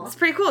pretty cool. It's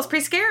pretty cool. It's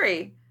pretty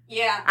scary.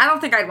 Yeah. I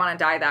don't think I'd want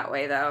to die that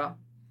way, though.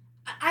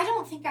 I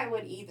don't think I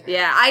would either.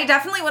 Yeah, I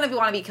definitely want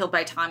to be killed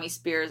by Tommy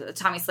Slater,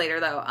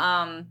 though.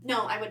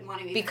 No, I wouldn't want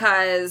to either.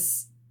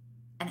 Because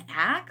an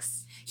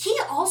axe? He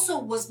also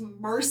was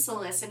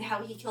merciless in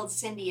how he killed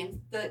Cindy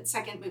in the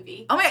second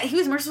movie. Oh my god, he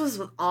was merciless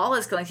with all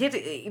his killings.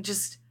 He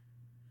just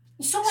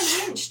So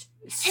unhinged.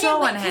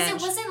 so unhinged.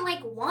 Because it wasn't like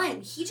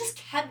one. He just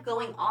kept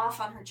going off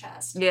on her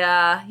chest.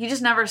 Yeah, he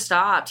just never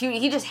stopped.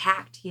 He just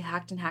hacked. He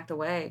hacked and hacked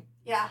away.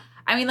 Yeah.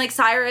 I mean, like,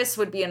 Cyrus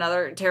would be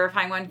another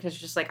terrifying one because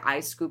just, like,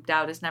 eyes scooped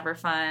out is never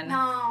fun.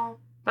 No.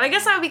 But I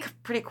guess that would be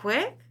pretty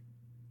quick.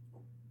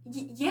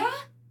 Yeah?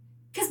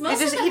 Because most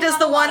He of does- them he does have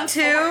the a lot one, of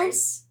too?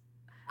 force.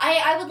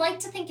 I would like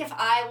to think if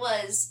I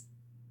was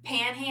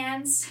Pan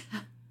Hands,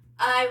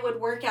 I would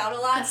work out a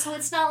lot, so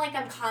it's not like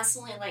I'm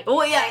constantly like.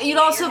 Well, yeah, banging you'd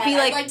at also your be head.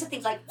 like- I'd like to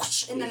think like,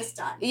 whoosh, and then it's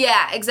done.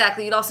 Yeah,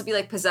 exactly. You'd also be,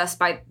 like, possessed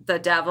by the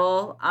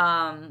devil. so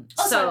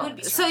I would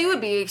be so you would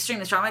be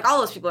extremely strong. Like, all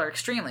those people are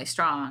extremely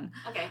strong.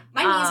 Okay,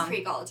 my knees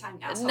creak all the time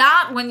now. So.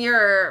 Not when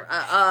you're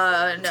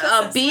a Possessed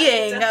by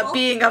being, the devil? a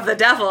being of the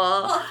devil.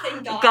 Oh,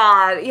 thank God.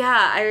 God,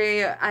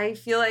 yeah, I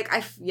feel like I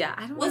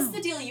don't What's know.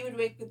 the deal you would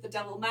make with the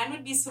devil? Mine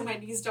would be so my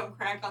knees don't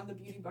crack on the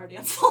beauty bar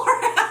dance floor.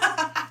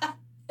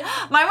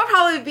 Mine would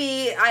probably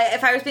be,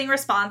 if I was being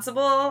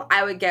responsible,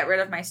 I would get rid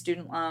of my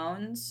student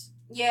loans.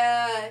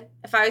 Yeah.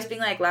 If I was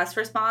being, like, less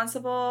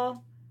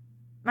responsible,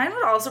 mine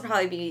would also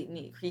probably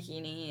be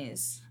creaky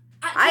knees.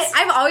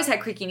 I've always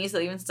had creaky knees, though,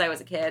 even since I was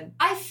a kid.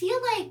 I feel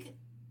like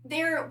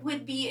there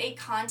would be a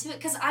con to it,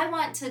 because I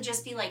want to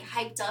just be, like,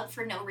 hyped up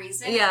for no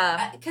reason.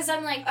 Yeah. Because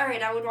I'm like, all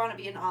right, I would want to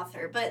be an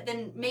author, but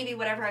then maybe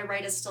whatever I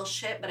write is still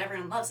shit, but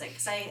everyone loves it,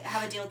 because I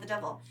have a deal with the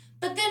devil.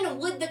 But then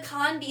would the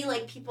con be,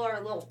 like, people are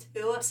a little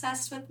too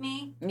obsessed with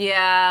me?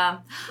 Yeah.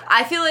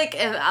 I feel like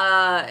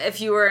if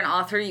you were an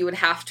author, you would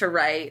have to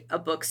write a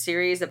book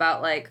series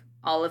about, like,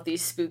 all of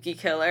these spooky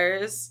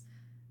killers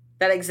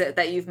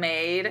that you've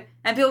made.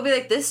 And people would be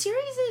like, this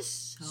series is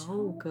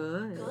so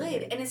good.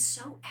 Good. And it's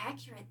so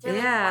accurate. They're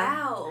Yeah.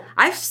 like, wow.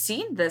 I've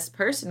seen this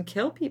person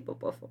kill people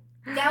before.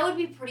 That would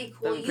be pretty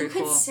cool. That would be You pretty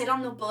could cool. sit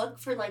on the book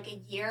for like a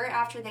year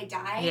after they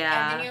die.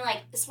 Yeah. And then you're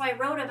like, so I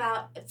wrote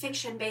about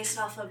fiction based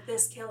off of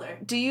this killer.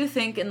 Do you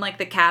think in, like,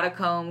 the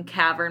catacomb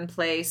cavern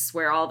place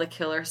where all the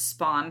killers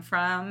spawn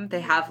from,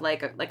 they have,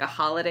 like a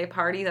holiday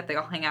party that they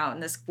all hang out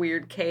in this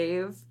weird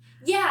cave?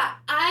 Yeah.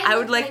 I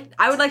would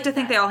like to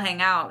think they all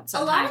hang out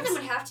sometimes. A lot of them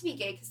would have to be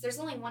gay because there's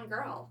only one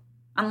girl.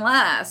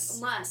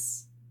 Unless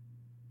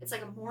it's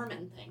like a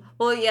Mormon thing.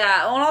 Well,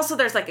 yeah. Well, and also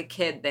there's, like, a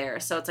kid there,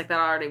 so it's like that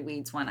already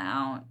weeds one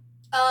out.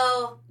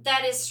 Oh,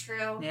 that is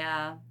true.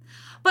 Yeah.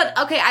 But,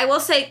 okay, I will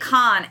say,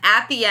 Con,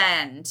 at the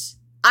end,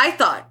 I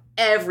thought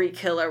every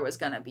killer was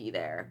gonna be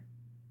there.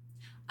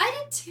 I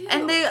did too.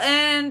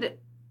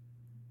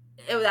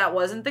 That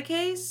wasn't the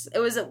case.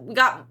 We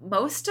got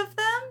most of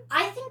them.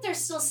 I think they're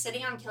still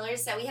sitting on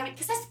killers that we haven't,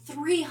 because that's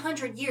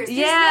 300 years. There's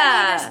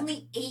there's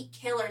only 8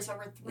 killers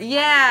over 300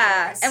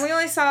 years. And we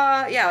only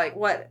saw, like,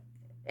 what?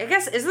 I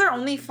guess, is there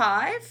only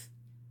 5?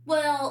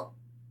 Well,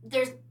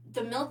 there's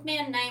the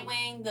Milkman,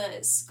 Nightwing,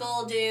 the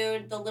Skull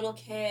Dude, the little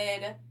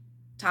kid,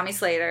 Tommy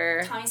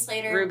Slater,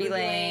 Ruby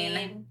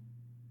Lane,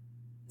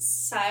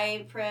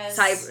 Cyrus,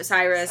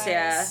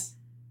 yeah. Is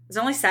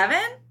there only 7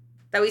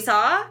 that we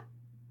saw?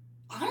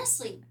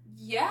 Honestly,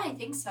 yeah, I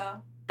think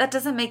so. That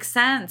doesn't make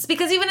sense.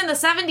 Because even in the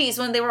 70s,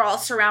 when they were all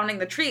surrounding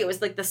the tree, it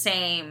was like the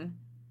same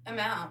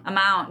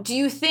amount. Do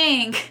you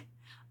think,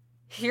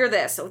 hear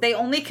this, they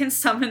only can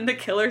summon the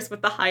killers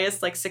with the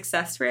highest, like,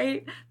 success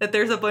rate? That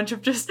there's a bunch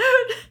of just...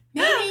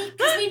 Maybe,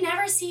 because we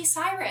never see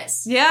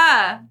Cyrus.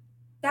 Yeah.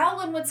 That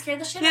one would scare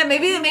the shit out of me.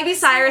 Yeah, maybe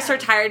Cyrus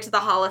retired to the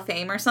Hall of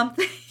Fame or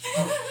something.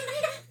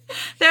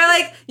 They're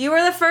like, you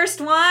were the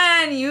first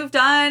one. You've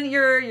done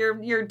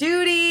your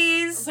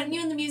duties. Putting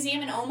you in the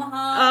museum in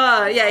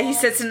Omaha. He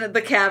sits in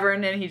the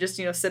cavern and he just,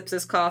 sips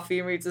his coffee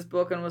and reads his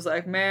book and was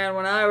like, man,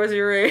 when I was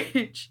your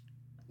age.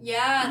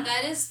 Yeah,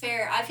 that is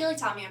fair. I feel like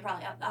Tommy would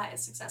probably have the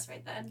highest success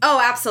rate then. Oh,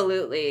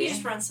 absolutely. He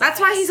just runs so That's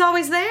fast. why he's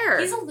always there.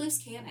 He's a loose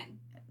cannon.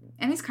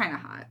 And he's kind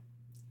of hot.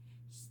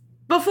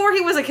 Before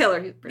he was a killer,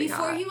 he was pretty hot.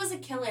 Before he was a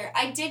killer.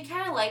 I did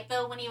kind of like,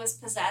 though, when he was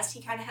possessed,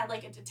 he kind of had,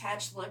 like, a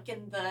detached look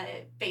in the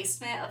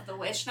basement of the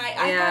Witch Night.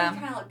 I thought he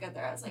kind of looked good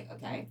there. I was like,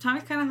 okay.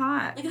 Tommy's kind of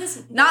hot. Look at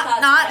this. Not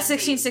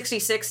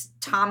 1666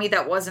 Tommy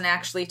that wasn't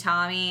actually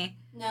Tommy.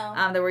 No.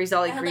 Where he's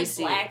all, like,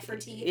 greasy. Like, black for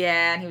teeth.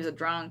 Yeah, and he was a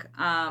drunk.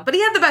 But he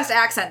had the best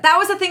accent. That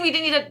was the thing we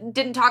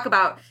didn't talk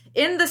about.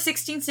 In the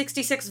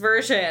 1666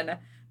 version,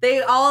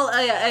 they all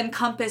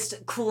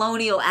encompassed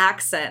colonial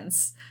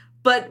accents.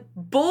 But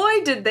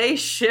boy, did they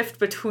shift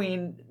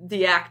between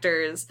the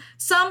actors.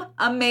 Some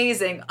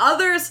amazing.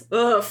 Others,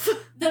 oof.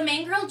 The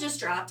main girl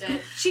just dropped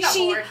it. She got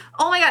bored.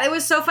 Oh my God, it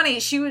was so funny.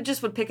 She would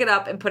pick it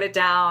up and put it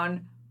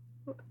down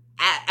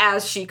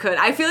as she could.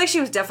 I feel like she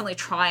was definitely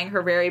trying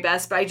her very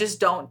best, but I just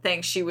don't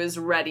think she was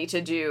ready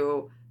to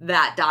do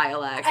that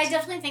dialect. I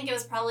definitely think it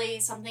was probably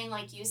something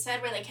like you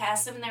said, where they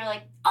cast him and they're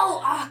like,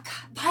 God,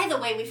 by the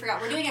way, we forgot,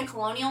 we're doing a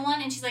colonial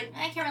one, and she's like,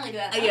 I can't really do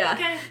that. Yeah.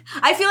 Okay.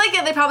 I feel like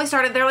they probably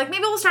started, they're like,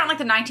 maybe we'll start in like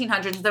the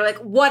 1900s. They're like,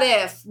 what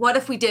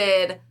if we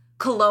did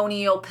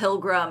colonial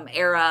pilgrim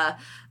era?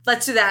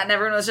 Let's do that. And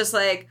everyone was just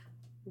like,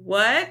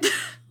 what?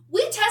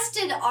 We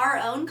tested our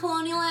own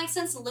colonial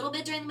accents a little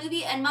bit during the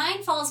movie, and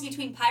mine falls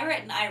between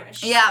pirate and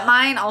Irish. Yeah,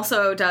 mine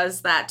also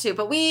does that too.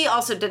 But we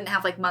also didn't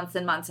have like months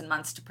and months and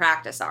months to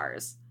practice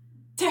ours.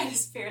 That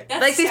is fair.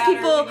 That's like these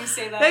people, when you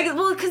say that. Like,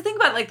 well, because think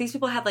about it, like these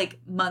people had like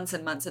months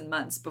and months and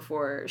months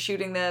before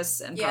shooting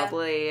this, and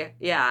probably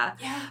yeah.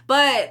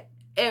 But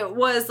it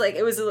was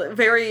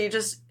very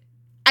just.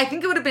 I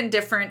think it would have been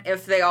different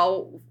if they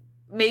all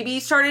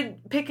maybe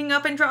started picking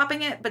up and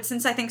dropping it. But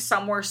since I think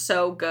some were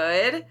so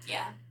good,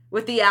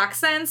 with the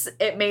accents,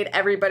 it made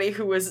everybody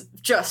who was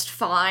just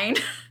fine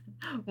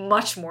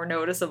much more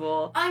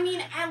noticeable. I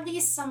mean, at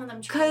least some of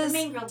them tried. The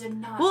main girl did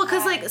not. Well,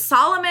 because like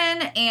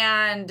Solomon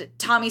and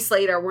Tommy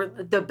Slater were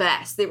the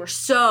best. They were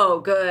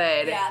so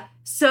good. Yeah.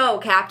 So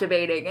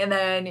captivating. And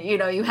then,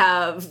 you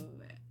have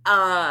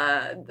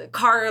not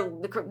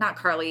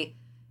Carly.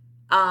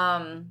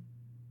 Sam?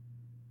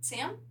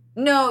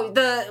 No,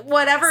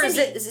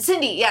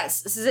 Cindy,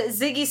 yes.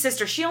 Ziggy's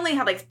sister. She only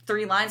had like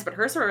 3 lines, but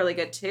hers were really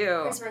good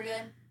too. Hers were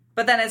good.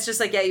 But then it's just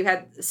like, you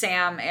had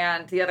Sam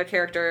and the other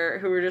character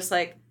who were just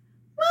like,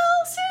 well,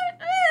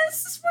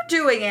 we're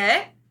doing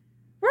it.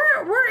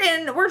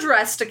 We're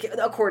dressed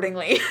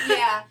accordingly.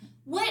 Yeah.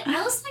 What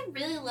else I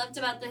really loved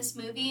about this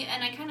movie,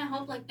 and I kind of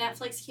hope like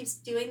Netflix keeps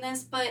doing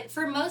this, but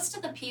for most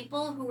of the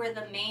people who were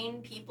the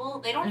main people,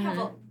 they don't have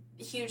a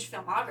huge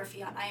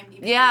filmography on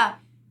IMDb. Yeah.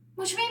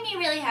 Which made me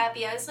really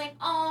happy. I was like,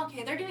 oh,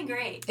 okay, they're doing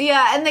great.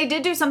 Yeah, and they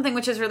did do something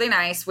which is really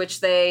nice,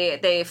 which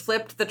they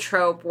flipped the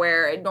trope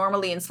where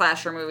normally in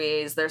slasher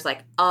movies, there's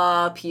like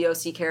a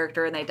POC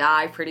character and they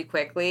die pretty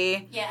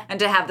quickly. Yeah. And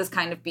to have this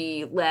kind of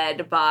be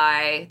led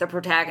by the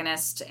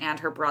protagonist and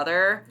her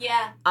brother.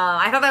 Yeah.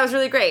 I thought that was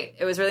really great.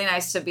 It was really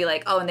nice to be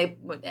like, and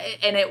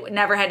it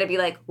never had to be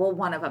like, well,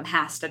 one of them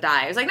has to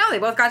die. It was like, no, they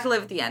both got to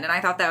live at the end. And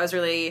I thought that was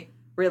really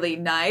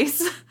nice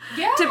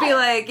to be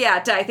like,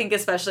 I think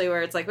especially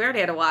where it's like we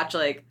already had to watch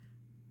like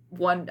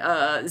one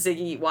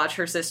Ziggy watch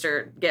her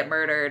sister get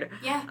murdered.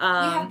 Yeah,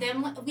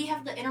 we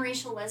have the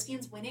interracial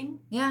lesbians winning.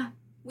 Yeah,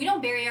 we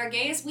don't bury our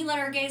gays, we let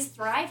our gays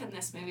thrive in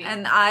this movie.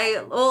 And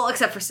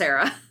except for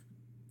Sarah.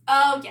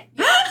 Oh yeah.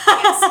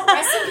 Yes.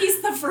 Rest in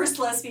peace, the first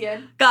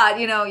lesbian.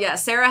 God,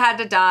 Sarah had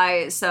to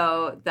die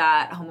so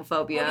that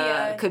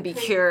homophobia could be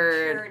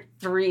cured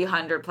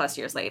 300 plus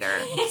years later.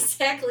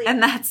 Exactly.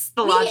 And that's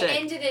the logic. We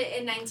ended it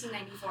in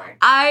 1994.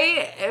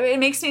 It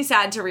makes me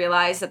sad to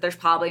realize that there's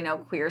probably no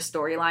queer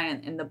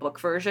storyline in the book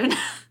version.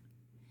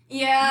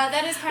 Yeah,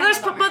 that is kind of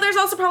a bummer. But there's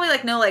also probably,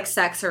 like, no, like,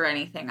 sex or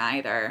anything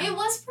either. It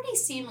was pretty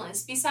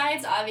seamless.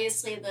 Besides,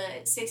 obviously, the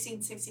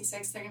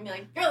 1666, they're gonna be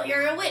like, girl,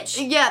 you're a witch.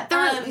 Yeah,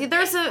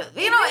 there's a, and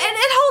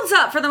it holds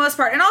up for the most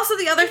part. And also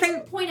the other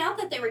thing... point out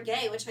that they were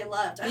gay, which I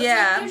loved. I was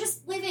Yeah. like, they're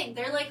just living.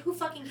 They're like, who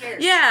fucking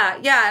cares? Yeah,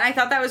 and I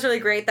thought that was really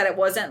great that it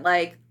wasn't,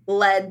 like,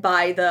 led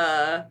by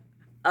them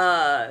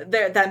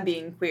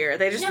being queer.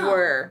 They just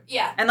were.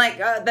 Yeah. And, like,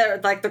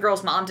 the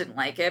girl's mom didn't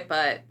like it,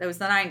 but it was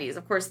the 90s.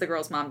 Of course the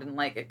girl's mom didn't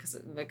like it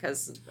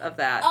because of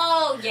that.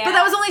 Oh, yeah. But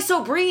that was only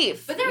so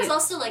brief. But there was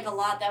also, like, a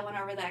lot that went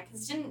over that,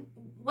 because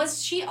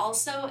was she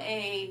also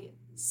a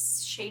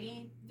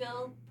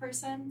Shadyville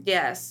person?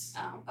 Yes.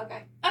 Oh,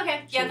 okay.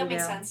 Okay, yeah, that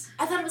makes Shadyville. sense.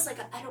 I thought it was like,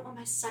 I don't want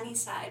my sunny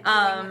side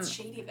going with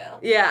Shadyville.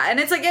 Yeah, and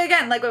it's like,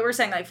 again, like what we're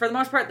saying, like, for the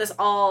most part, this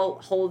all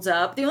holds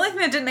up. The only thing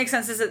that didn't make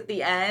sense is at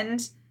the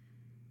end,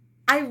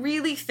 I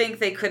really think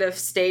they could have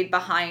stayed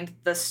behind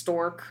the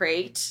store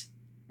crate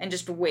and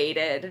just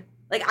waited.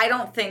 Like, I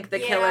don't think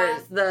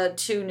the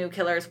two new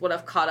killers would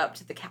have caught up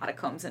to the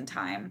catacombs in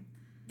time.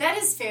 That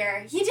is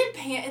fair. He did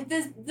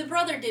the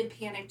brother did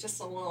panic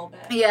just a little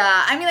bit.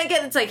 Yeah, I mean, I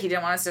get it's like he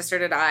didn't want his sister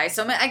to die.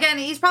 So, again,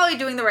 he's probably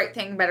doing the right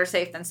thing, better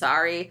safe than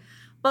sorry.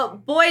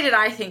 But boy, did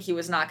I think he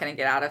was not going to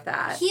get out of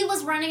that. He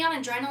was running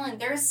on adrenaline.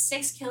 There's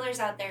 6 killers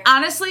out there.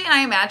 Honestly,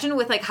 I imagine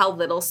with, like, how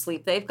little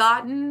sleep they've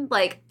gotten,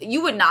 like,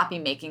 you would not be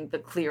making the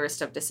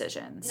clearest of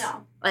decisions.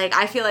 No. Like,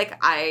 I feel like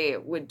I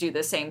would do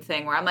the same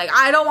thing where I'm like,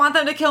 I don't want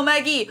them to kill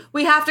Maggie.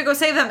 We have to go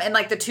save them. And,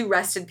 like, the 2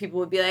 rested people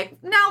would be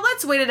like, now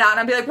let's wait it out. And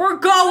I'd be like, we're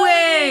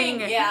going!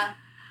 Yeah.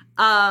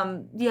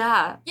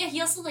 Yeah. Yeah,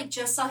 he also, like,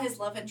 just saw his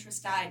love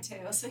interest die,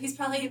 too. So he's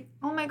probably...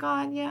 Oh, my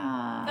God,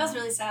 yeah. That was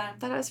really sad.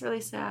 That was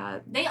really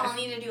sad. They all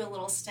need to do a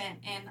little stint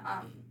in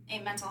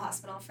a mental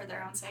hospital for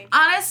their own sake.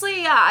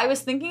 Honestly, yeah, I was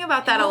thinking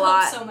about that a will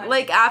lot. help so much.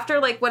 Like, after,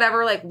 like,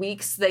 whatever, like,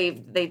 weeks they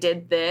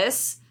did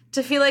this,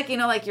 to feel like, you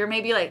know, like, you're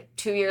maybe, like,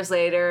 2 years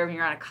later, and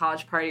you're at a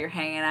college party, you're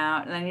hanging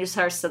out, and then you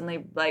start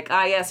suddenly, like,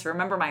 yes,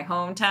 remember my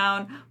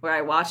hometown, where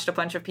I watched a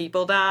bunch of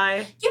people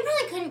die? You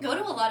probably couldn't go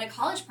to a lot of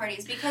college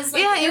parties, because,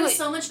 like, Yeah, there was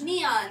so much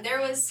neon,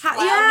 there was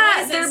loud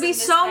noises there'd be in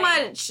this so thing.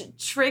 much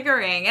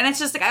triggering, and it's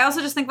just, like, I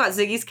also just think about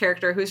Ziggy's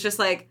character, who's just,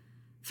 like,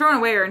 throwing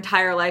away her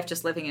entire life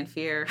just living in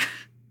fear.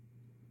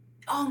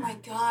 Oh my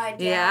God,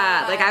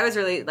 Yeah, like, I was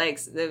really, like,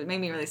 it made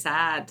me really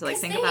sad to, like,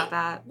 think about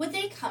that. Would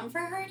they come for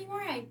her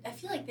anymore? I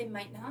feel like they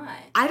might not.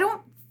 I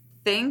don't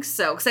think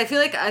so, because I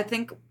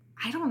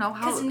don't know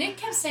how... Because Nick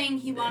kept saying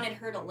he wanted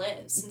her to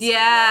live. Since Yeah.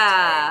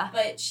 he loved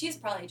her, but she's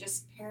probably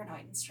just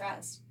paranoid and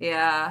stressed.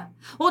 Yeah.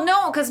 Well,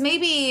 no, because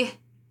maybe...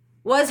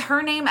 Was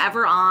her name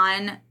ever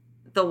on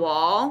the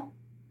wall?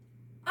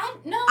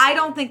 No. I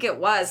don't think it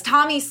was.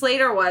 Tommy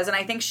Slater was, and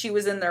I think she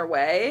was in their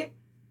way.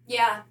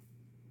 Yeah.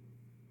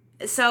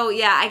 So,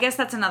 yeah, I guess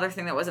that's another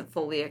thing that wasn't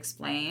fully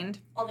explained.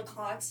 All the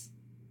clocks.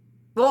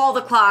 Well, all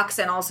the clocks,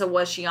 and also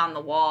was she on the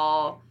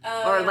wall?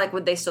 Oh, Or, yeah. like,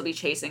 would they still be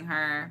chasing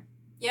her?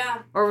 Yeah.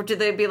 Or did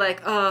they be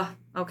like, oh,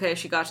 okay,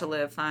 she got to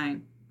live,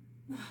 fine.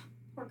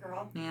 Poor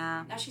girl.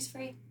 Yeah. Now she's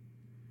free.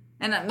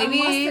 And maybe...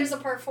 Unless there's a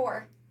part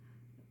 4.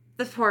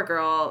 The poor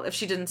girl, if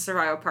she didn't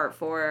survive part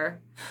 4.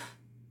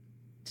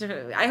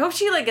 I hope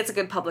she, like, gets a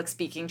good public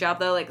speaking job,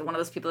 though. Like, one of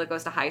those people that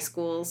goes to high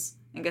schools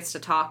and gets to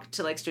talk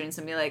to, like, students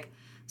and be like,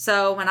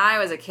 so when I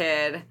was a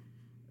kid,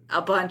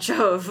 a bunch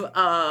of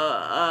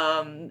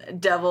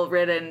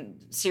devil-ridden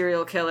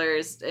serial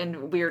killers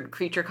in weird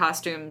creature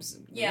costumes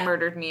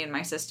murdered me and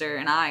my sister,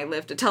 and I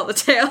lived to tell the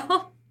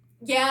tale.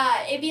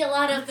 Yeah, it'd be a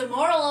lot of the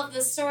moral of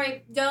the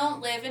story,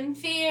 don't live in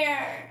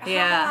fear.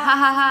 Yeah. Ha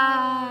ha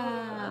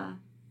ha.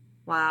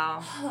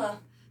 Wow.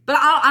 But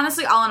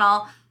honestly, all in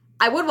all,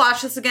 I would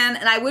watch this again,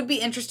 and I would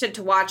be interested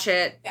to watch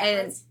it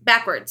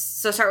backwards.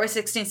 So start with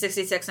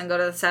 1666 and go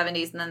to the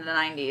 70s and then the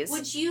 90s.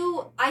 Would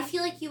you... I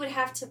feel like you would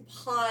have to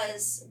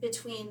pause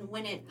between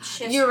when it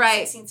shifts You're from right.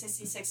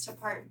 1666 to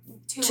part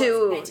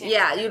 2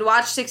 Yeah, you'd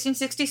watch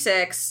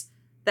 1666,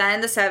 then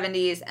the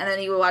 70s, and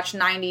then you would watch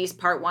 90s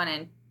part 1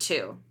 and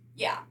 2.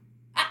 Yeah.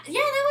 Yeah,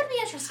 that would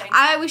be interesting.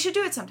 We should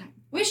do it sometime.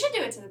 We should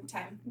do it to the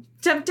time.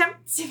 Same time.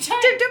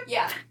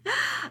 Yeah.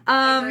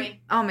 I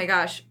agree. Oh my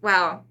gosh.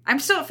 Wow. I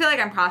still feel like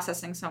I'm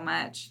processing so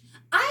much.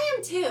 I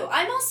am too.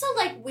 I'm also,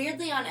 like,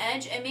 weirdly on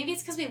edge, and maybe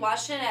it's because we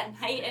watched it at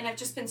night and I've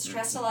just been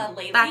stressed a lot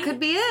lately. That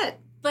could be it.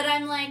 But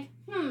I'm like,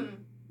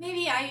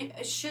 maybe I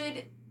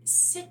should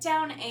sit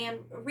down and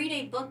read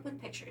a book with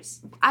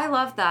pictures. I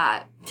love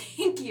that.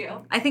 Thank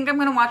you. I think I'm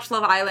going to watch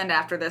Love Island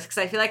after this because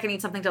I feel like I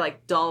need something to,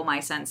 like, dull my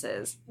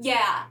senses.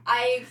 Yeah,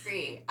 I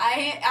agree.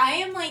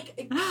 I am, like,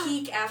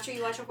 peak after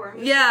you watch a horror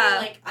movie. Yeah.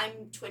 Like,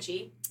 I'm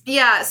twitchy.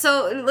 Yeah,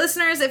 so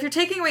listeners, if you're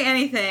taking away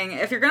anything,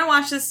 if you're going to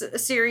watch this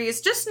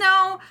series, just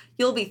know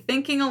you'll be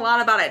thinking a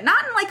lot about it.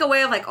 Not in, like, a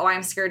way of, like, oh,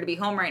 I'm scared to be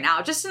home right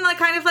now. Just in, like,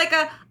 kind of like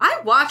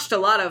I watched a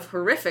lot of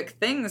horrific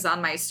things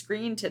on my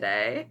screen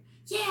today.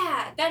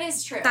 Yeah, that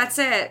is true. That's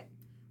it.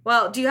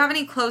 Well, do you have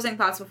any closing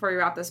thoughts before you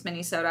wrap this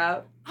mini-sode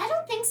out? I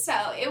don't think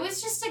so. It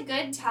was just a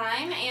good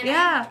time, and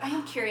Yeah.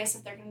 I'm curious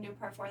if they're going to do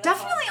part 4.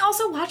 Definitely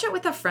also watch it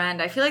with a friend.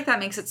 I feel like that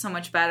makes it so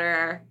much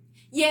better.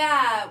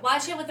 Yeah,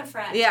 watch it with a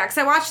friend. Yeah, because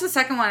I watched the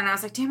second one and I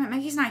was like, damn it,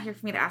 Maggie's not here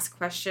for me to ask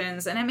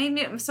questions. And it made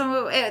me, it was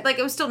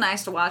still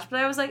nice to watch, but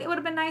I was like, it would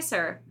have been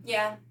nicer.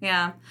 Yeah.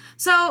 Yeah.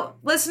 So,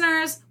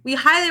 listeners, we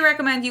highly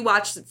recommend you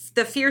watch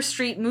the Fear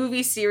Street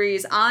movie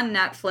series on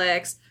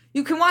Netflix.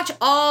 You can watch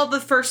all the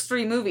first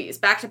 3 movies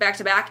back to back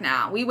to back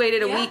now. We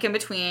waited a week in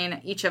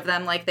between each of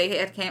them, like they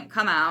had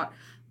come out.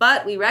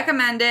 But we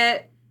recommend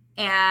it.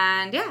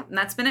 And yeah, and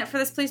that's been it for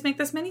this Please Make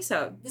This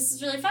mini-sode. This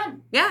is really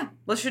fun. Yeah,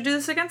 we should do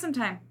this again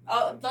sometime.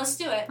 Oh, let's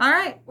do it. All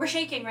right. We're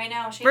shaking right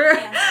now.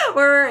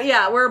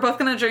 We're both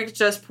gonna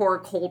just pour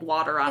cold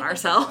water on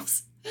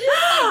ourselves.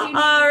 All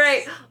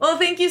right. Well,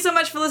 thank you so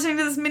much for listening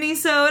to this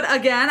mini-sode.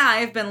 Again,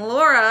 I've been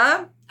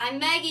Laura. I'm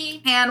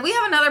Maggie. And we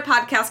have another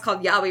podcast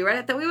called Yeah, We Read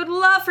It that we would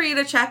love for you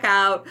to check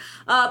out.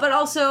 But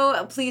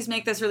also, please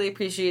make this really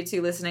appreciate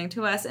you listening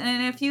to us.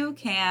 And if you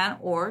can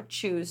or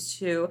choose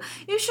to,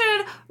 you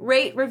should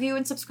rate, review,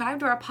 and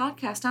subscribe to our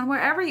podcast on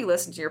wherever you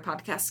listen to your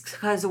podcasts,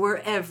 because we're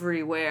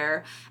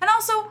everywhere. And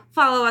also,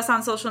 follow us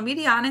on social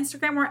media. On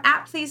Instagram, we're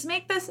at Please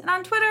Make This. And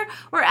on Twitter,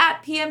 we're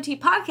at PMT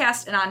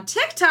Podcast. And on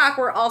TikTok,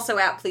 we're also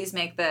at Please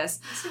Make This.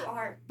 Yes, you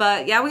are.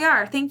 But yeah, we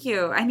are. Thank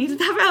you. I needed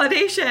that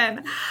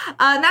validation.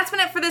 And that's been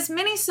it for this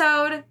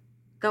mini-sode.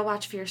 Go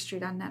watch Fear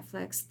Street on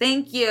Netflix.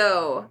 Thank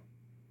you.